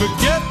we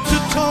forget the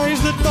ties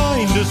that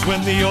bind us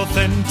when the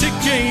authentic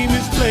game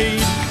is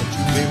played. And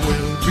you may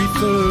well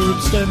prefer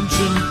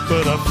abstention,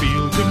 but I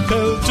feel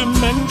compelled to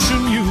mention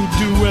you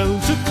do well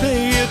to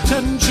pay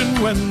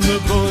attention when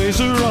the boys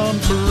are on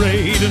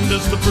parade. And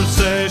as the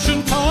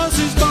procession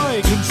passes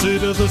by,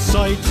 consider the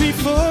sight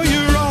before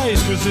your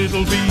eyes, 'cause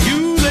it'll be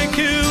you they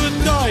kill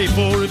and die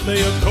for if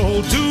they are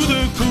called to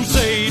the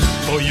crusade.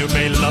 For you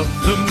may love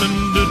them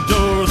and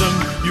adore them,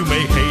 you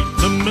may hate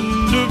them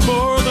and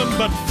abhor them,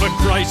 but for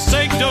Christ's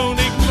sake don't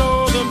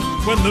ignore them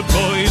when the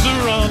boys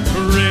are on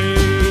parade.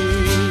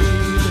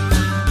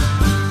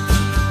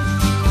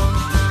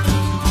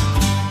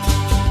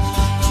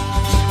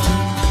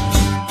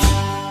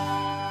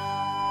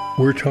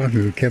 We're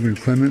talking with Kevin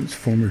Clements,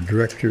 former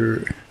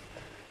director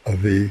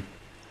of the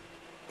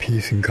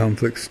Peace and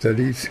Conflict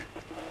Studies,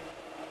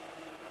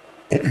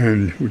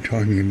 and we're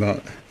talking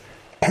about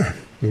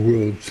the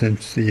world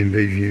since the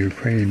invasion of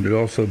Ukraine, but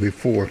also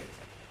before.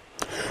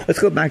 Let's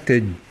go back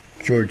to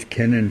George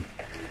Kennan.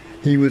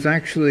 He was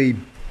actually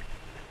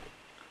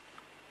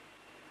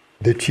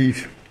the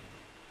chief,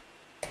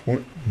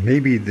 or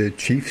maybe the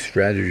chief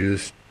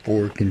strategist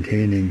for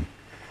containing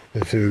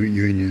the Soviet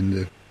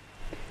Union.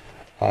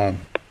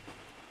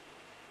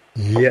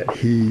 Yet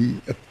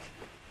he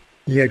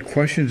had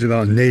questions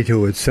about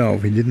NATO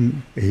itself. He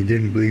didn't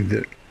believe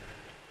that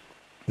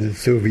the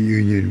Soviet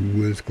Union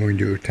was going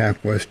to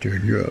attack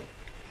Western Europe,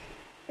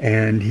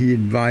 and he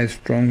advised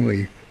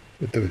strongly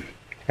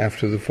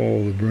after the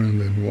fall of the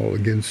Berlin Wall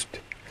against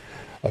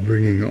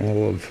bringing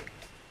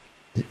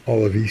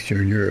all of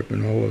Eastern Europe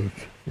and all of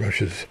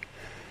Russia's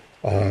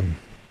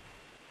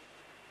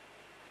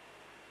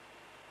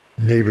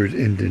neighbors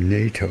into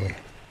NATO.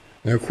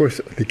 And of course,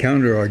 the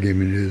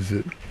counter-argument is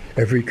that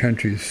every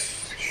country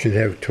should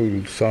have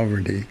total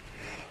sovereignty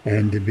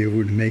and to be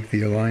able to make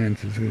the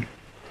alliances,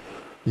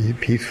 the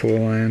peaceful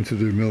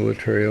alliances or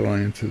military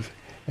alliances,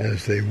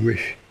 as they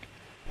wish,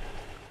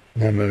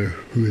 no matter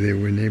who they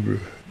were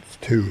neighbors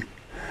to.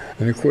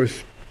 And of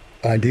course,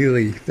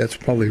 ideally, that's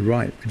probably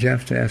right. But you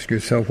have to ask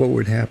yourself what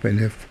would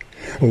happen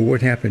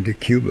what happened to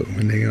Cuba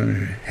when they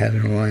had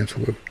an alliance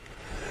with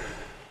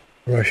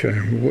Russia,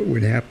 and what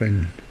would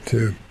happen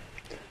to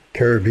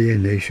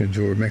Caribbean nations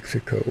or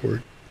Mexico,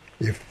 or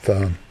if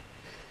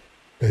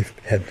they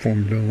had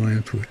formed an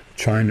alliance with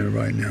China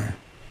right now.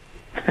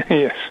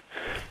 Yes.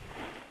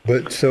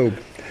 But so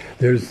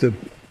there's the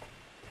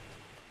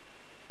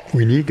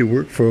we need to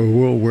work for a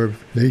world where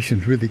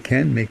nations really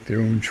can make their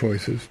own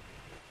choices.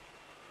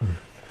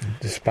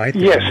 Despite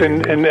yes,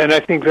 and I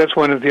think that's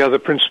one of the other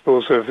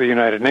principles of the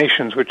United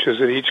Nations, which is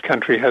that each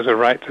country has a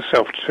right to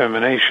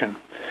self-determination.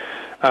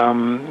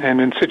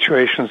 And in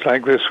situations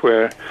like this,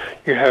 where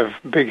you have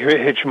big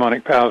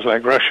hegemonic powers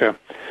like Russia,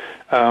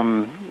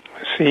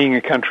 seeing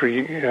a country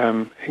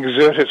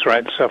exert its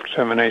right to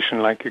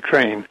self-determination like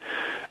Ukraine,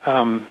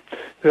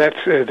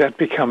 that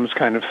becomes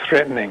kind of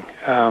threatening,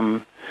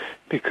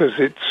 because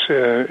it's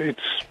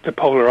the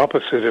polar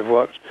opposite of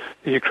what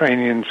the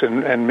Ukrainians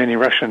and many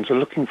Russians are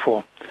looking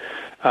for.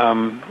 A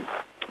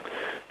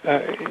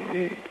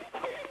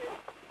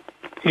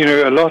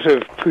lot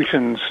of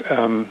Putin's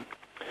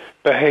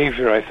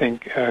behavior, I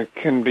think,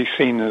 can be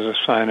seen as a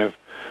sign of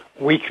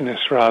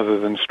weakness rather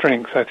than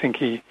strength. I think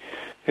he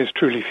is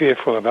truly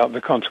fearful about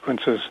the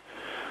consequences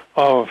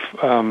of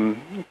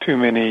too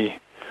many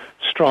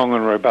strong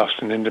and robust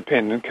and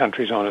independent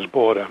countries on his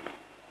border.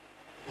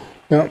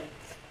 Now,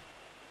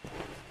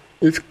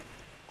 it's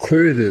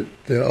clear that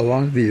a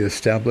lot of the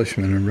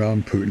establishment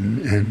around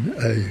Putin and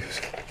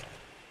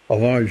a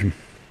large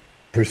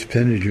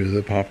percentage of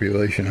the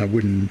population, I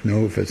wouldn't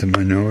know if it's a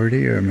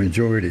minority or a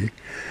majority,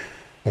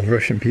 of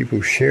Russian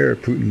people share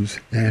Putin's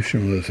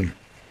nationalism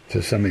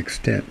to some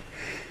extent.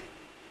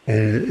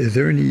 And is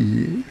there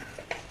any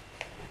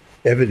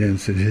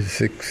evidence that his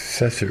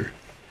successor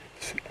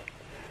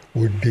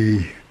would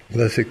be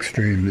less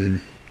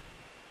extreme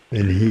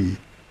than he,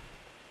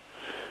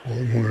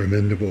 or more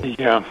amendable?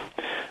 Yeah.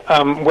 I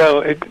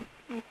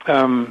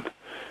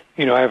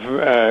have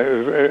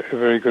a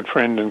very good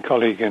friend and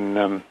colleague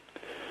in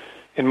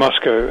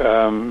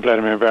Moscow,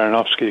 Vladimir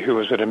Baranovsky, who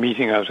was at a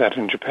meeting I was at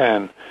in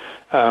Japan,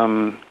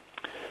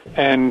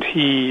 and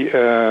he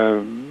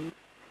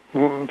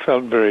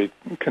felt very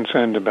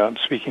concerned about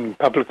speaking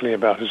publicly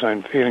about his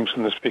own feelings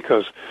on this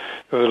because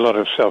there was a lot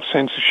of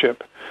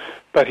self-censorship.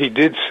 But he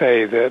did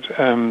say that,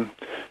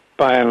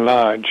 by and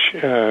large,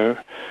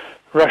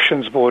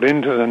 Russians bought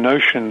into the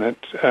notion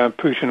that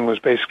Putin was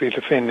basically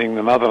defending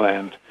the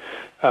motherland.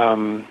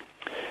 And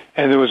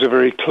there was a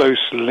very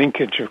close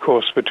linkage, of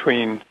course,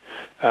 between,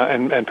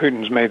 and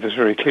Putin's made this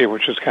very clear,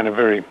 which is kind of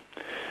very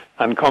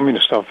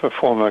uncommunist of a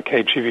former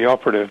KGB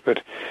operative,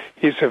 but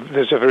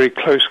there's a very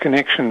close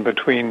connection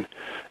between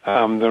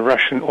the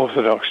Russian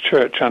Orthodox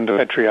Church under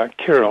Patriarch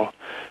Kirill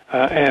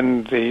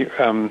and the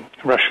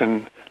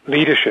Russian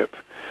leadership.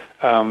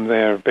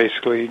 They're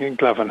basically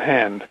glove in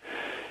hand.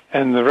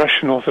 And the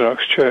Russian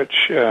Orthodox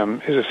Church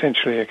is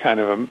essentially a kind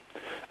of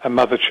a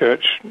mother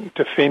church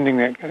defending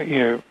that,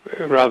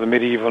 rather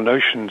medieval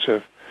notions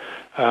of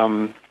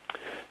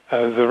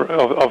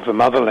the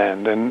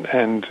motherland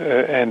and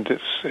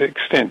its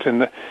extent.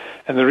 And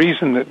the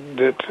reason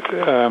that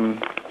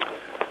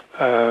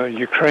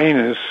Ukraine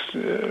is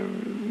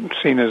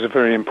seen as a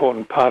very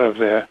important part of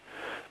their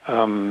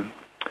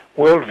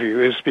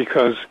worldview is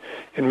because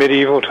in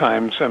medieval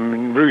times,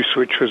 Rus,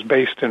 which was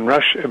based in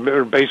Russia,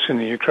 based in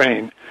the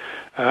Ukraine,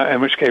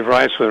 and which gave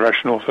rise to the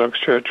Russian Orthodox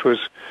Church,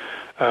 was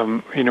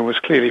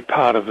clearly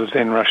part of the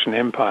then Russian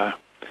Empire.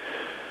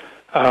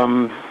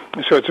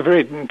 So it's a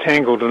very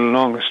tangled and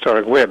long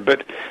historic web.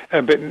 But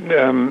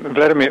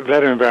Vladimir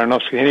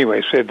Baranovsky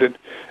anyway said that,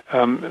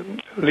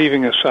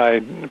 leaving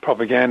aside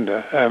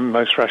propaganda,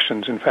 most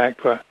Russians, in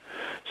fact, were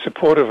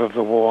supportive of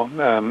the war,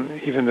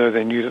 even though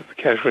they knew that the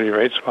casualty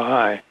rates were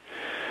high.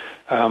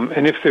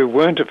 And if there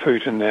weren't a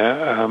Putin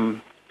there,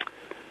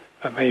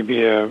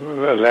 maybe a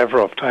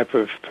Lavrov type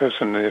of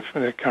person,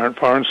 the current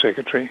foreign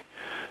secretary,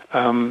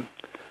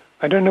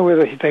 I don't know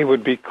whether they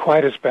would be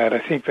quite as bad. I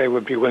think they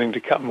would be willing to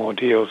cut more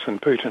deals than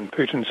Putin.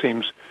 Putin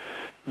seems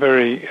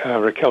very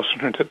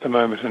recalcitrant at the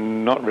moment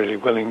and not really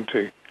willing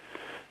to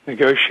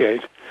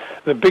negotiate.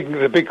 The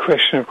big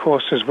question, of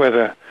course, is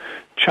whether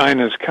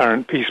China's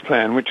current peace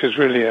plan, which is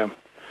really a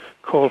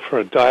call for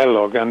a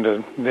dialogue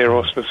under their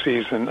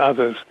auspices and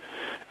others,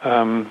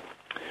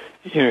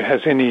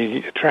 has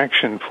any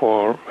attraction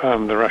for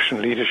the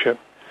Russian leadership.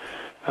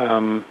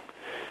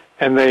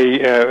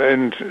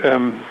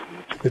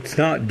 It's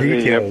not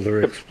detailed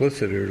or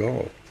explicit at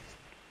all.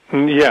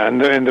 Yeah,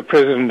 and the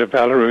president of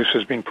Belarus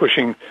has been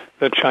pushing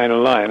the China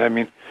line. I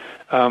mean,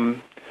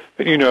 but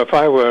if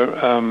I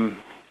were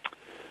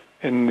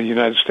in the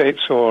United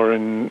States or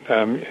in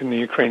the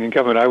Ukrainian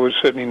government, I would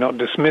certainly not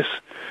dismiss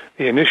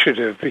the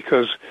initiative,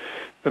 because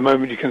the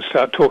moment you can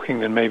start talking,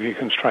 then maybe you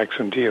can strike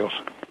some deals.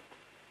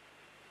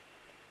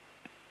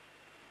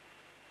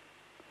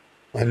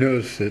 I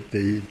noticed that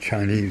the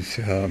Chinese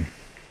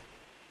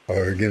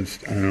are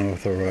against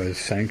unauthorized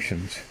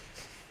sanctions,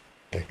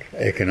 like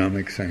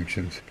economic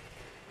sanctions.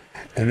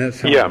 And that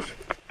sounds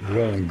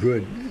well and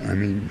good. I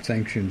mean,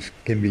 sanctions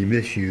can be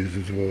misused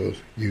as well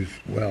as used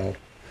well.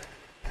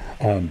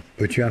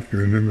 But you have to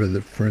remember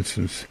that, for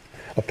instance,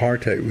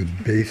 apartheid was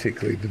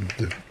basically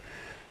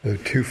the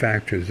two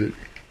factors that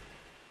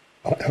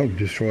helped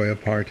destroy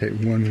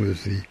apartheid. One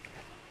was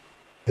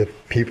the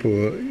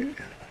people,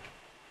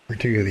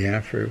 particularly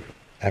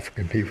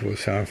African people of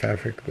South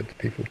Africa, but the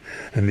people,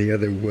 and the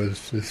other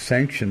was the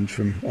sanctions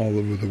from all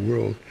over the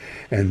world,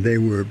 and they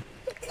were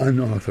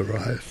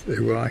unauthorized. They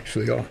were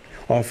actually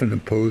often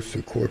opposed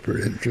to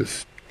corporate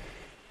interests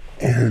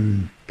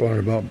and brought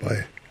about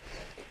by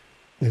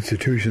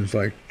institutions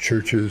like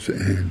churches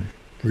and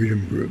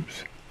freedom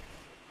groups.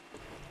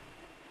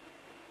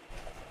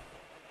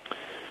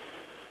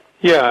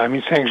 Yeah, I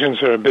mean,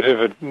 sanctions are a bit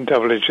of a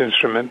double-edged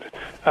instrument.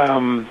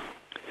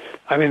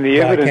 I mean,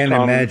 the evidence I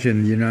can't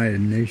imagine the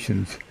United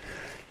Nations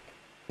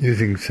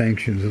using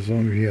sanctions as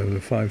long as you have the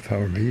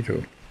 5-power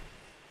veto.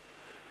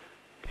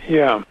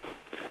 Yeah.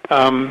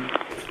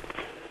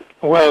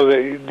 Well,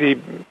 the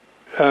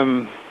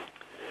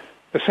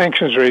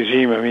sanctions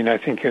regime, I mean, I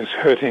think is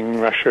hurting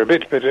Russia a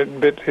bit, but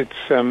it's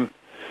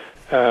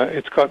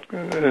got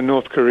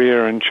North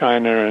Korea and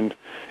China and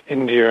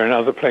India and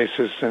other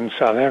places in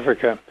South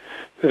Africa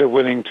that are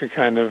willing to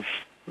kind of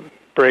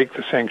break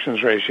the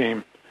sanctions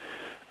regime.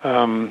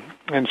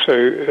 And so,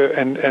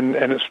 and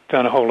it's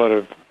done a whole lot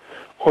of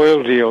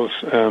oil deals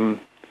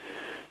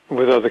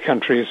with other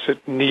countries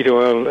that need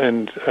oil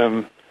and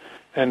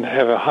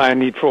have a higher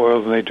need for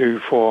oil than they do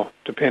for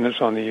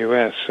dependence on the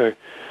U.S. So,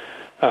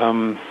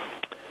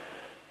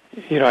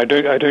 you know, I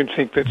don't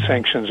think that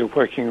sanctions are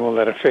working all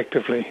that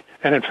effectively.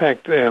 And in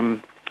fact,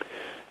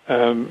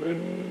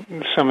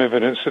 some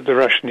evidence that the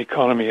Russian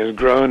economy has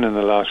grown in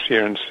the last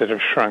year instead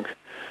of shrunk.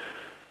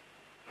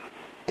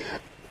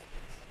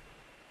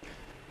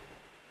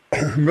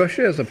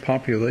 Russia has a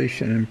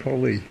population and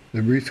probably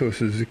the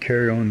resources to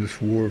carry on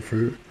this war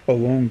for a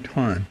long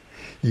time.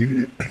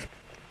 Even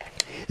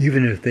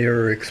if they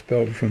are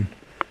expelled from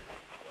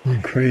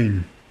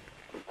Ukraine,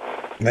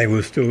 they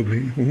will still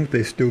be. Won't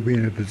they still be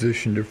in a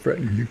position to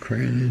threaten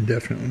Ukraine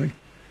indefinitely?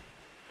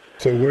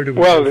 So where do we?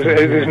 Well,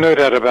 there's no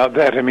doubt about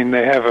that. I mean,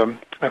 they have a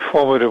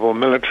formidable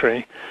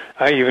military,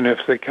 even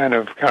if the kind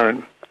of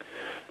current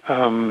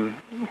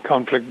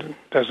conflict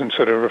doesn't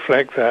sort of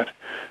reflect that.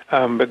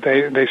 But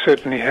they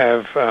certainly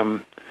have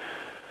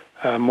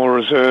more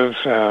reserves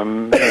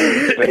than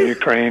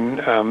Ukraine.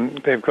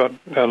 They've got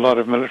a lot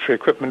of military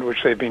equipment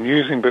which they've been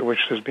using, but which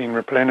has been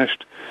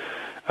replenished.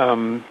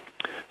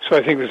 So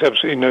I think there's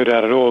absolutely no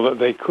doubt at all that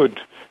they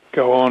could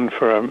go on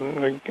for a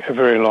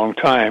very long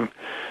time.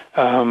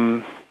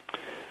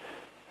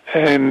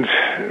 And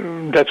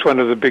that's one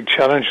of the big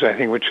challenges, I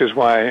think, which is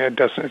why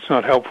it's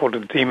not helpful to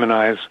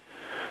demonize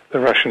the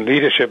Russian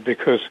leadership,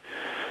 because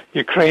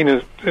Ukraine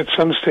is, at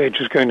some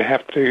stage, is going to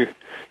have to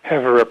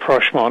have a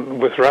rapprochement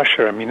with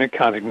Russia. I mean, it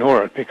can't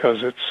ignore it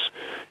because it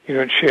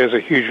shares a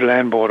huge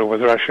land border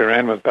with Russia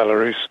and with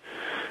Belarus,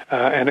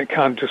 and it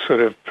can't just sort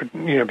of,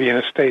 be in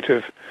a state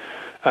of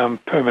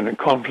permanent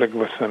conflict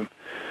with them.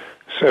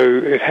 So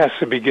it has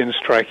to begin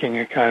striking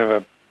a kind of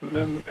a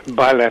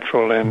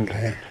bilateral and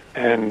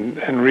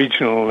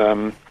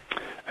regional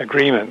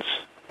agreements.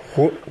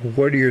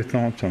 What are your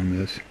thoughts on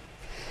this?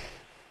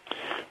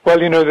 Well,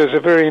 there's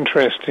a very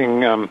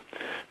interesting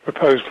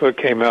proposal that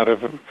came out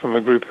from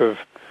a group of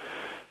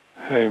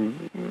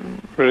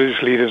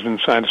religious leaders and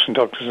scientists and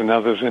doctors and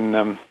others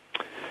in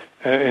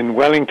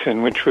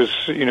Wellington, which was,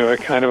 a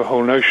kind of a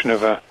whole notion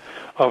of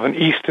an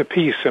Easter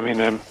peace. I mean,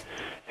 an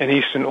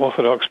Eastern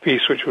Orthodox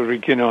peace, which would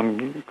begin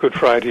on Good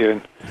Friday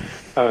and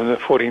the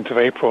 14th of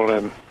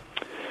April,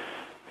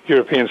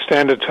 European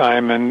Standard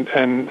Time, and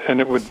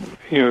it would,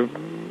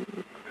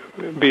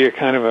 be a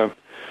kind of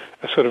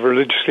a sort of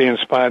religiously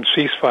inspired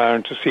ceasefire,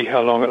 and to see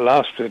how long it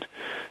lasted.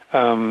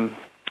 And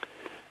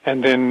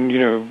then,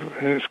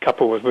 it's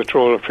coupled with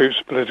withdrawal of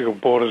troops, political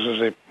borders as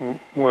they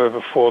were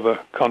before the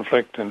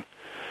conflict, and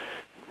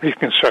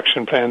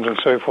reconstruction plans and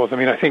so forth. I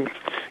mean, I think,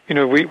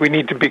 we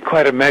need to be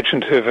quite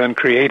imaginative and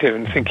creative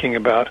in thinking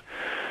about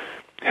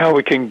how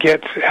we can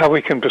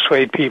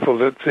persuade people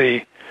that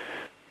the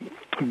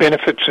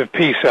benefits of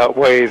peace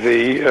outweigh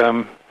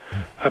the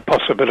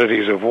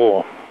possibilities of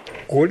war.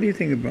 What do you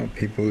think about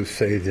people who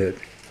say that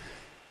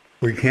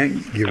we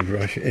can't give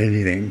Russia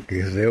anything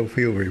because they'll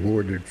feel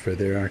rewarded for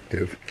their act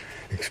of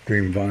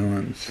extreme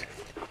violence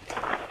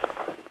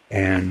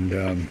and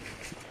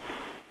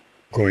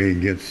going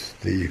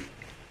against the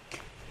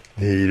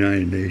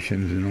United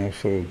Nations and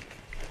also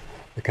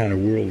the kind of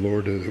world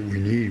order that we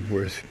need,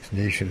 where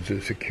nations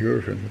are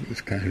secure from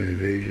this kind of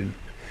invasion?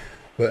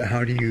 But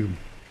how do you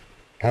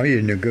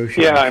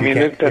negotiate? Yeah, I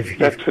mean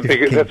that's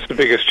the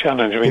biggest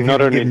challenge. I mean,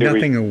 not only do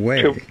nothing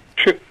away.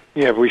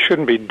 We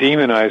shouldn't be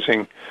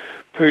demonizing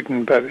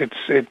Putin,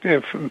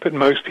 but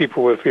most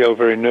people will feel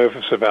very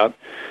nervous about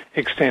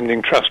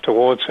extending trust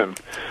towards him.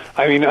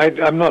 I mean,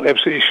 I'm not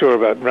absolutely sure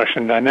about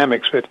Russian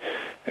dynamics, but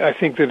I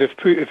think that if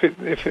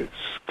it's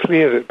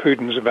clear that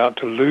Putin's about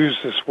to lose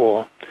this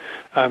war,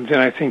 then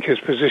I think his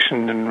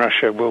position in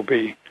Russia will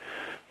be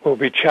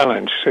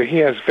challenged. So he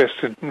has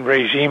vested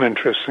regime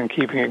interests in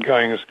keeping it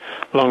going as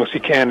long as he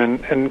can,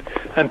 and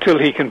until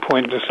he can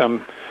point to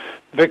some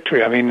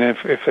victory. I mean,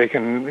 if they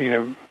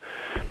can,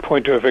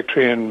 point to a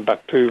victory in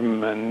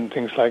Bakhmut and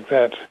things like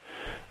that,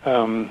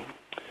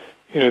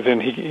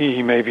 then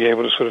he may be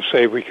able to sort of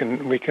say we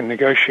can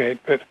negotiate.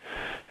 But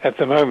at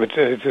the moment,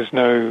 there's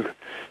no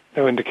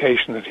no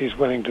indication that he's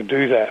willing to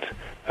do that.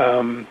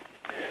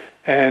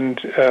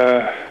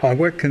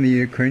 What can the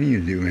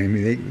Ukrainians do? I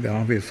mean,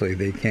 obviously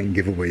they can't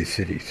give away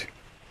cities.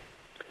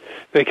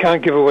 They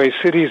can't give away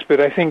cities, but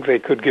I think they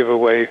could give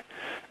away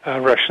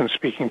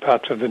Russian-speaking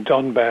parts of the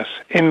Donbass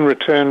in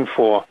return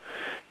for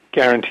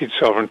guaranteed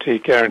sovereignty,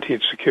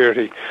 guaranteed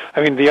security.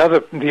 I mean, the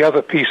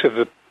other piece of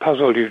the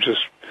puzzle you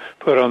just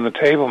put on the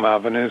table,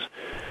 Marvin, is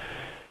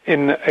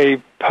in a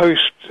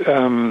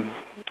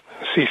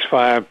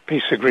post-ceasefire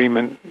peace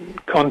agreement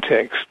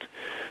context,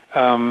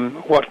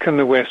 what can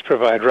the West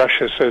provide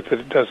Russia so that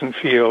it doesn't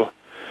feel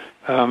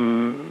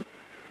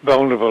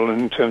vulnerable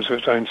in terms of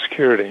its own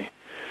security?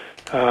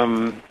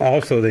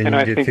 Also, they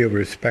need to feel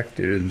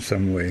respected in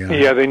some way.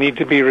 Yeah, they need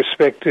to be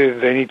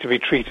respected. They need to be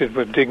treated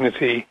with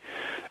dignity.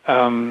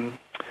 Putin,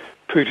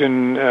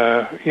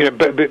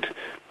 but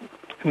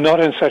not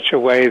in such a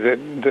way that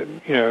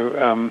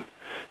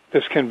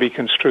this can be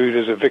construed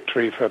as a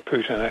victory for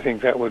Putin. I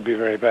think that would be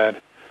very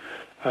bad.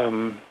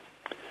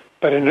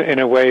 But in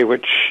a way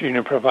which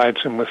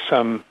provides him with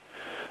some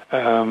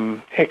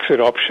exit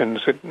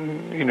options that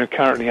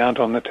currently aren't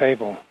on the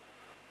table.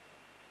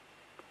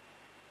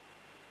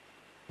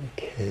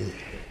 Okay.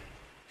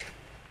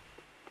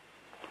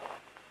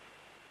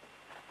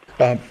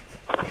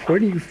 What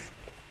do you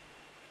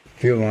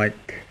feel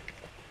like?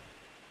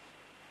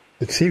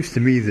 It seems to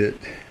me that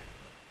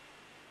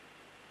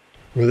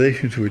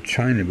relations with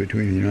China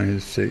between the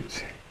United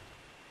States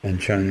and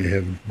China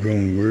have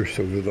grown worse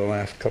over the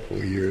last couple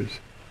of years,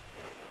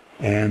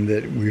 and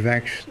that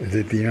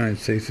that the United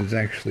States has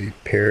actually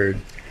paired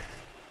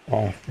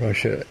off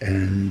Russia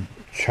and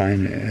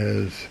China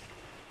as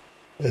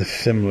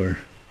similar.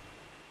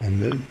 And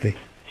they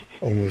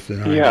almost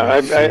deny.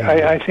 Yeah,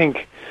 I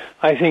think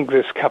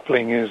this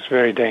coupling is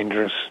very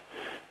dangerous.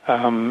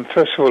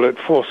 First of all, it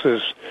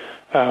forces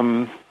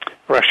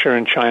Russia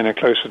and China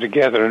closer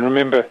together. And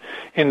remember,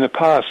 in the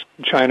past,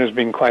 China's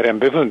been quite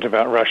ambivalent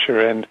about Russia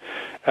and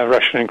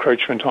Russian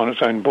encroachment on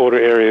its own border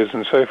areas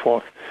and so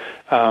forth.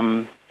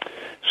 So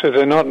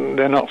they're not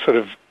sort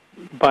of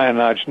by and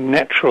large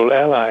natural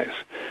allies.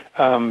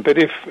 But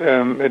if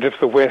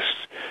the West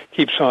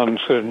keeps on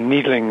sort of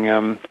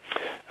needling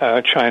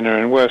China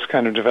and worse,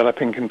 kind of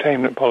developing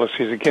containment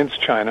policies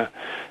against China,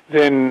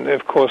 then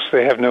of course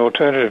they have no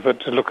alternative but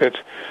to look at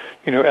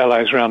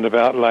allies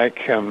roundabout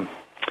like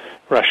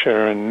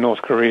Russia and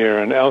North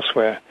Korea and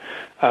elsewhere,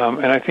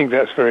 and I think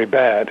that's very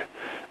bad.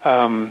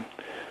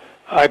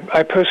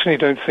 I personally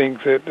don't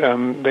think that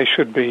they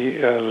should be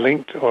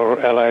linked or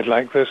allied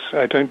like this.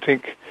 I don't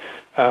think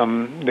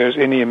there's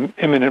any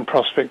imminent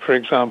prospect, for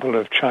example,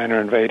 of China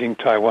invading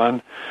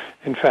Taiwan.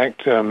 In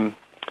fact,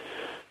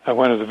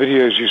 one of the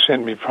videos you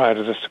sent me prior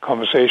to this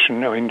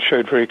conversation,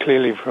 showed very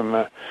clearly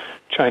from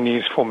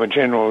Chinese former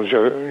General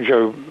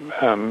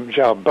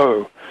Zhao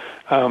Bo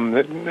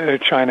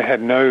that China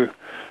had no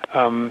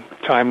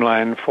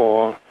timeline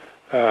for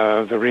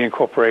the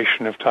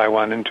reincorporation of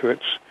Taiwan into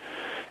its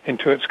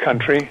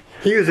country.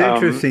 He was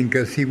interesting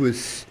because he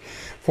was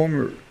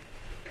former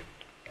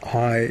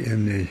high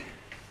in the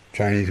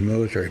Chinese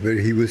military, but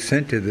he was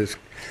sent to this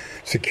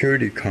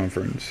security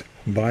conference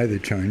by the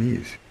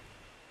Chinese.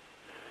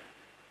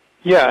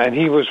 Yeah, and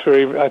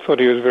I thought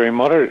he was very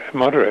moderate.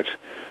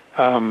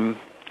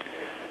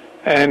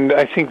 And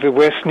I think the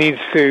West needs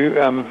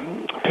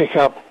to pick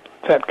up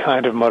that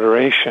kind of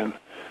moderation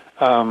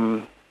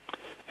and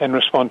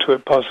respond to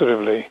it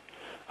positively.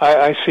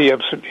 I see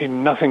absolutely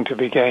nothing to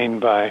be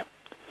gained by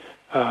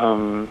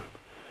a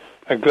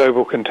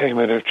global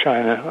containment of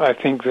China. I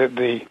think that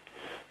the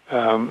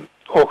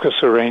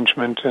AUKUS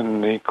arrangement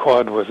and the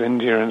Quad with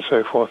India and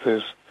so forth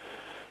is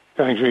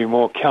going to be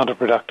more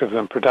counterproductive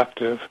than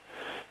productive.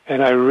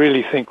 And I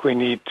really think we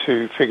need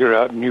to figure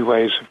out new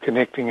ways of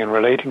connecting and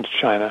relating to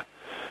China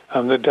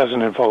that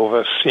doesn't involve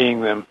us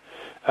seeing them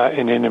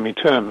in enemy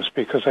terms,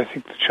 because I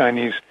think the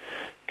Chinese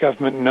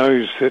government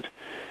knows that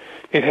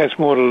it has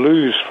more to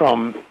lose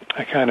from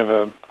a kind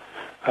of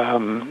a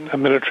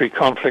military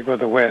conflict with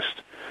the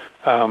West.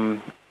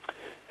 And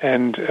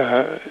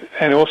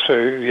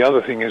also the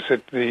other thing is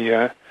that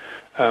the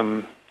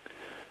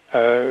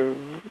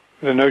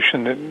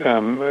notion that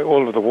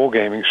all of the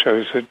wargaming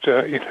shows that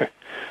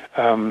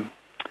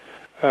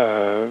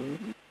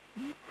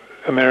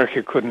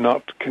America could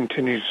not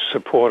continue to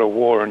support a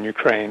war in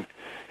Ukraine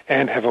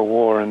and have a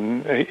war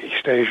in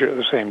East Asia at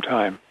the same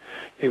time.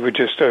 It would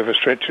just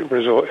overstretch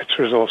its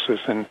resources,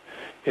 and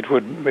it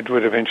would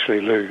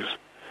eventually lose.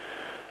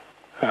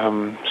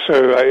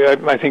 So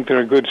I think there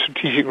are good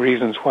strategic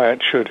reasons why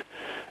it should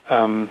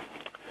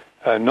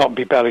not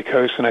be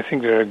bellicose, and I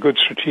think there are good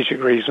strategic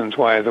reasons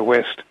why the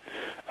West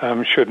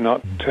should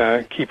not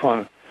keep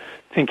on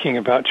thinking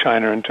about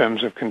China in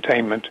terms of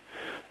containment.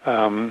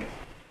 Some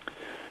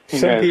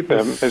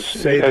people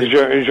say as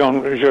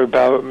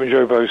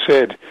Zhao Bo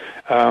said,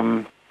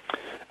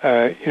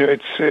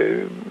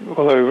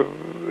 although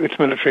its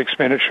military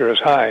expenditure is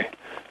high,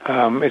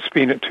 it's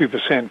been at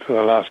 2% for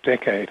the last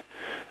decade,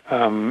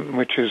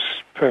 which is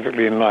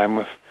perfectly in line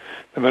with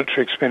the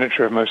military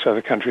expenditure of most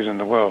other countries in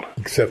the world.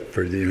 Except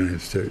for the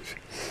United States.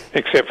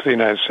 Except for the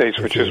United States,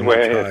 which is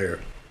way higher.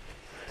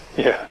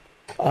 Yeah.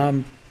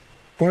 One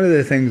of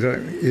the things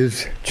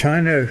is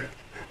China.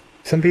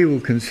 Some people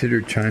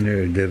consider China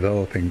a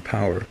developing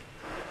power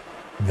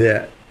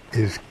that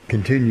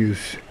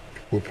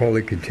will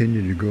probably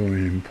continue to grow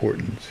in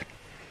importance,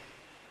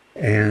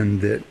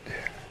 and that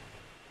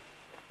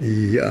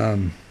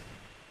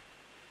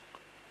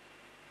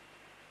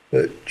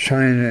that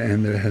China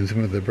and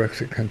some of the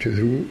Brexit countries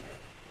who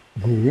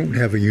won't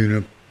have a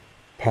unipower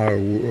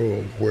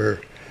world where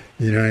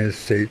the United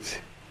States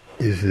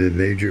is the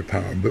major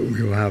power, but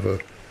we will have a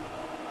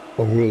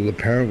world of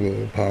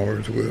parallel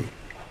powers with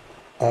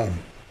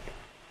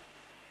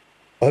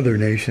other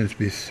nations,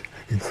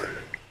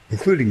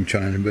 including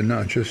China, but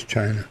not just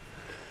China,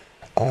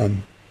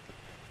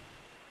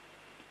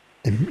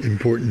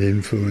 important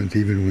influence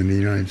even when the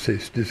United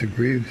States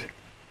disagrees.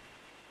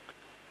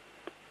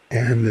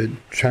 And that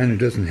China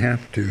doesn't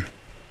have to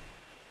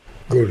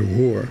go to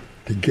war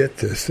to get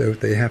this. So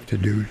what they have to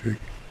do to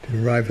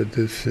arrive at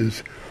this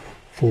is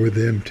for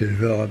them to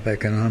develop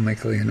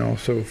economically, and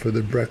also for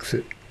the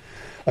BRIC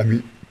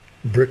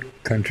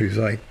countries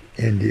like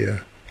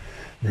India,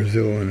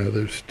 Brazil, and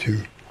others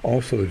to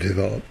also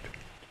develop.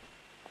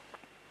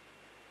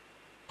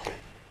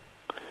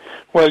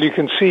 Well, you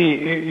can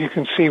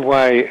see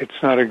why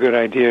it's not a good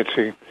idea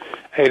to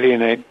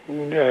alienate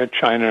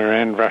China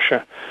and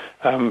Russia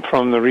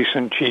from the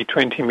recent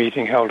G20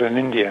 meeting held in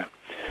India.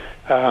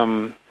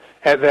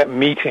 At that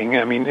meeting,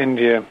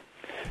 India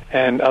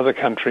and other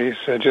countries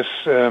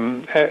just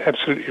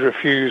absolutely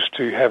refused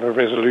to have a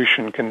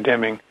resolution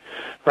condemning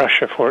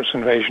Russia for its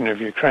invasion of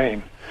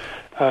Ukraine.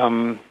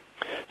 So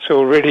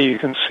already you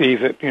can see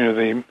that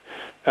the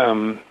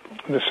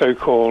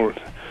so-called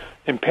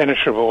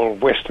impenetrable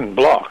Western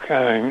Bloc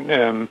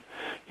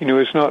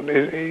is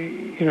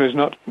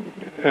not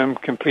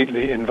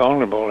completely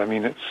invulnerable.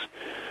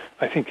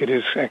 I think it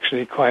is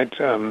actually quite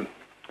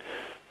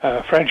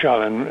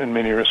fragile in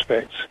many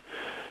respects.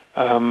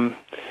 So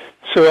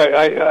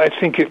I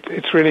think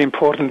it's really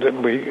important that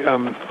we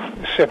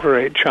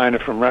separate China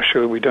from Russia,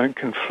 that we don't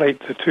conflate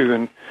the two,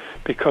 and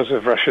because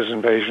of Russia's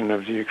invasion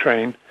of the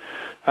Ukraine.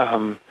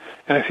 And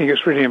I think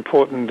it's really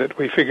important that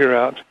we figure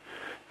out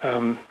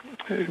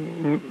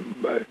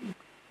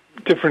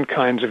different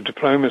kinds of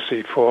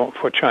diplomacy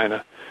for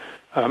China,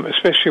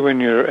 especially when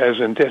you're as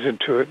indebted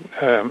to it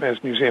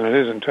as New Zealand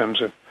is in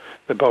terms of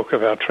the bulk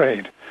of our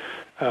trade.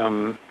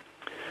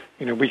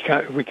 We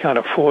can't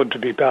afford to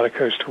be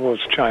bellicose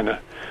towards China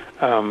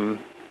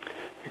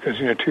because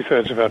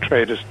 2/3 of our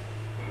trade is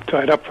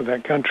tied up with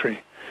that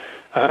country,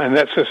 and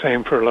that's the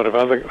same for a lot of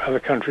other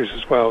countries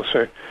as well.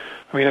 So,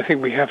 I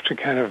think we have to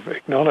kind of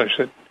acknowledge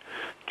that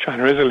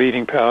China is a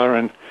leading power,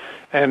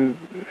 and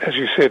as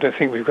you said, I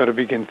think we've got to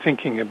begin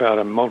thinking about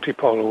a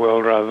multipolar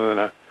world rather than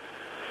a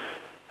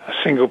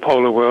single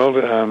polar world.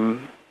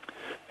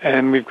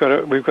 And we've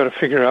got to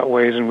figure out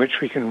ways in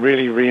which we can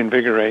really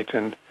reinvigorate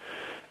and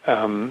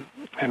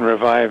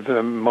revive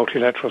the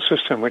multilateral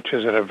system, which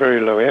is at a very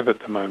low ebb at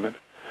the moment.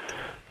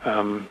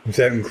 Does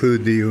that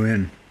include the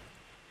UN?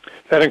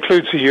 That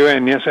includes the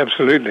UN, yes,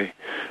 absolutely.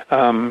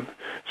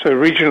 So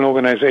regional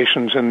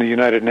organizations in the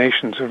United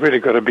Nations have really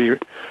got to be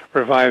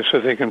revived so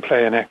they can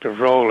play an active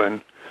role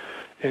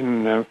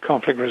in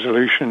conflict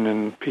resolution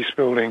and peace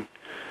building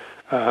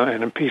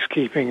and in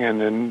peacekeeping,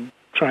 and in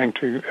trying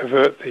to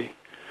avert the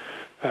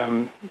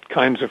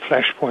kinds of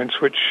flashpoints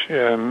which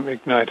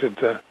ignited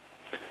the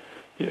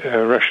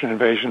Russian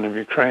invasion of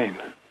Ukraine.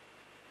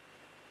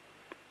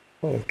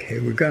 Okay,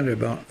 we've got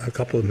about a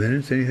couple of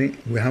minutes. Anything?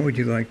 How would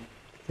you like?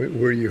 What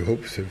are your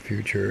hopes of the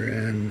future,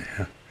 and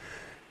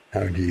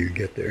how do you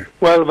get there?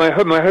 Well, my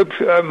hope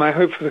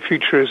for the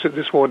future is that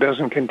this war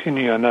doesn't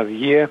continue another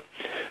year.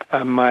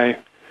 My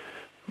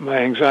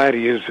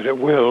anxiety is that it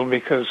will,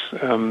 because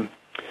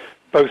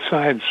both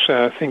sides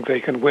think they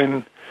can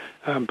win.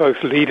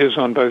 Both leaders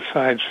on both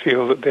sides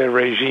feel that their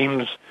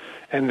regimes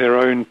and their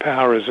own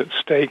power is at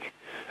stake,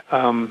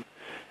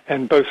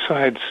 and both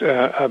sides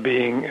are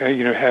being,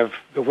 have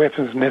the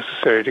weapons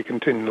necessary to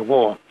continue the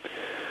war.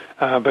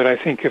 But I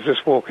think if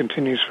this war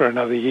continues for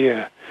another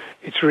year,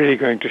 it's really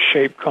going to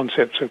shape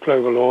concepts of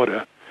global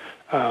order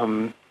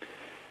to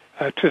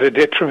the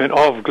detriment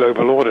of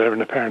global order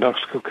in a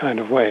paradoxical kind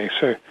of way.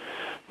 So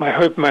my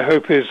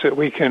hope is that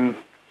we can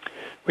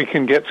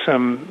get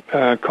some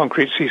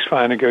concrete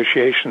ceasefire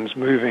negotiations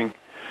moving,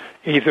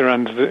 either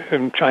under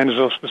China's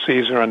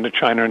auspices or under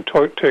China and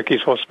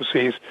Turkey's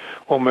auspices,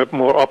 or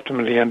more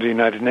optimally under the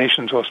United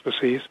Nations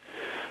auspices.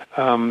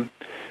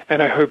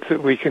 And I hope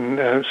that we can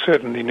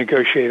certainly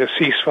negotiate a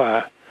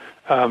ceasefire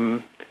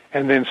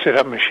and then set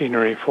up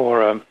machinery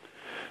for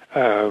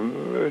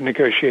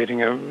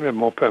negotiating a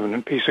more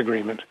permanent peace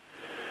agreement.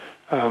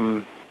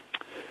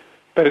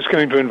 But it's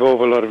going to involve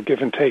a lot of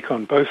give and take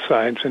on both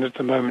sides, and at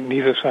the moment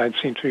neither side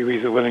seems to be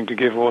either willing to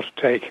give or to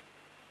take.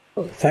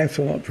 Well, thanks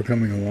a lot for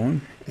coming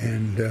along,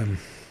 and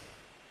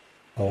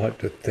I'll have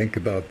to think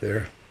about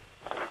there.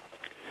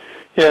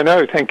 Yeah,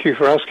 no, thank you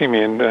for asking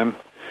me, and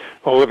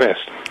all the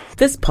best.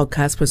 This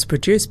podcast was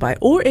produced by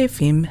OAR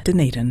FM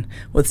Dunedin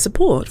with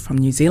support from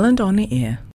New Zealand On the Air.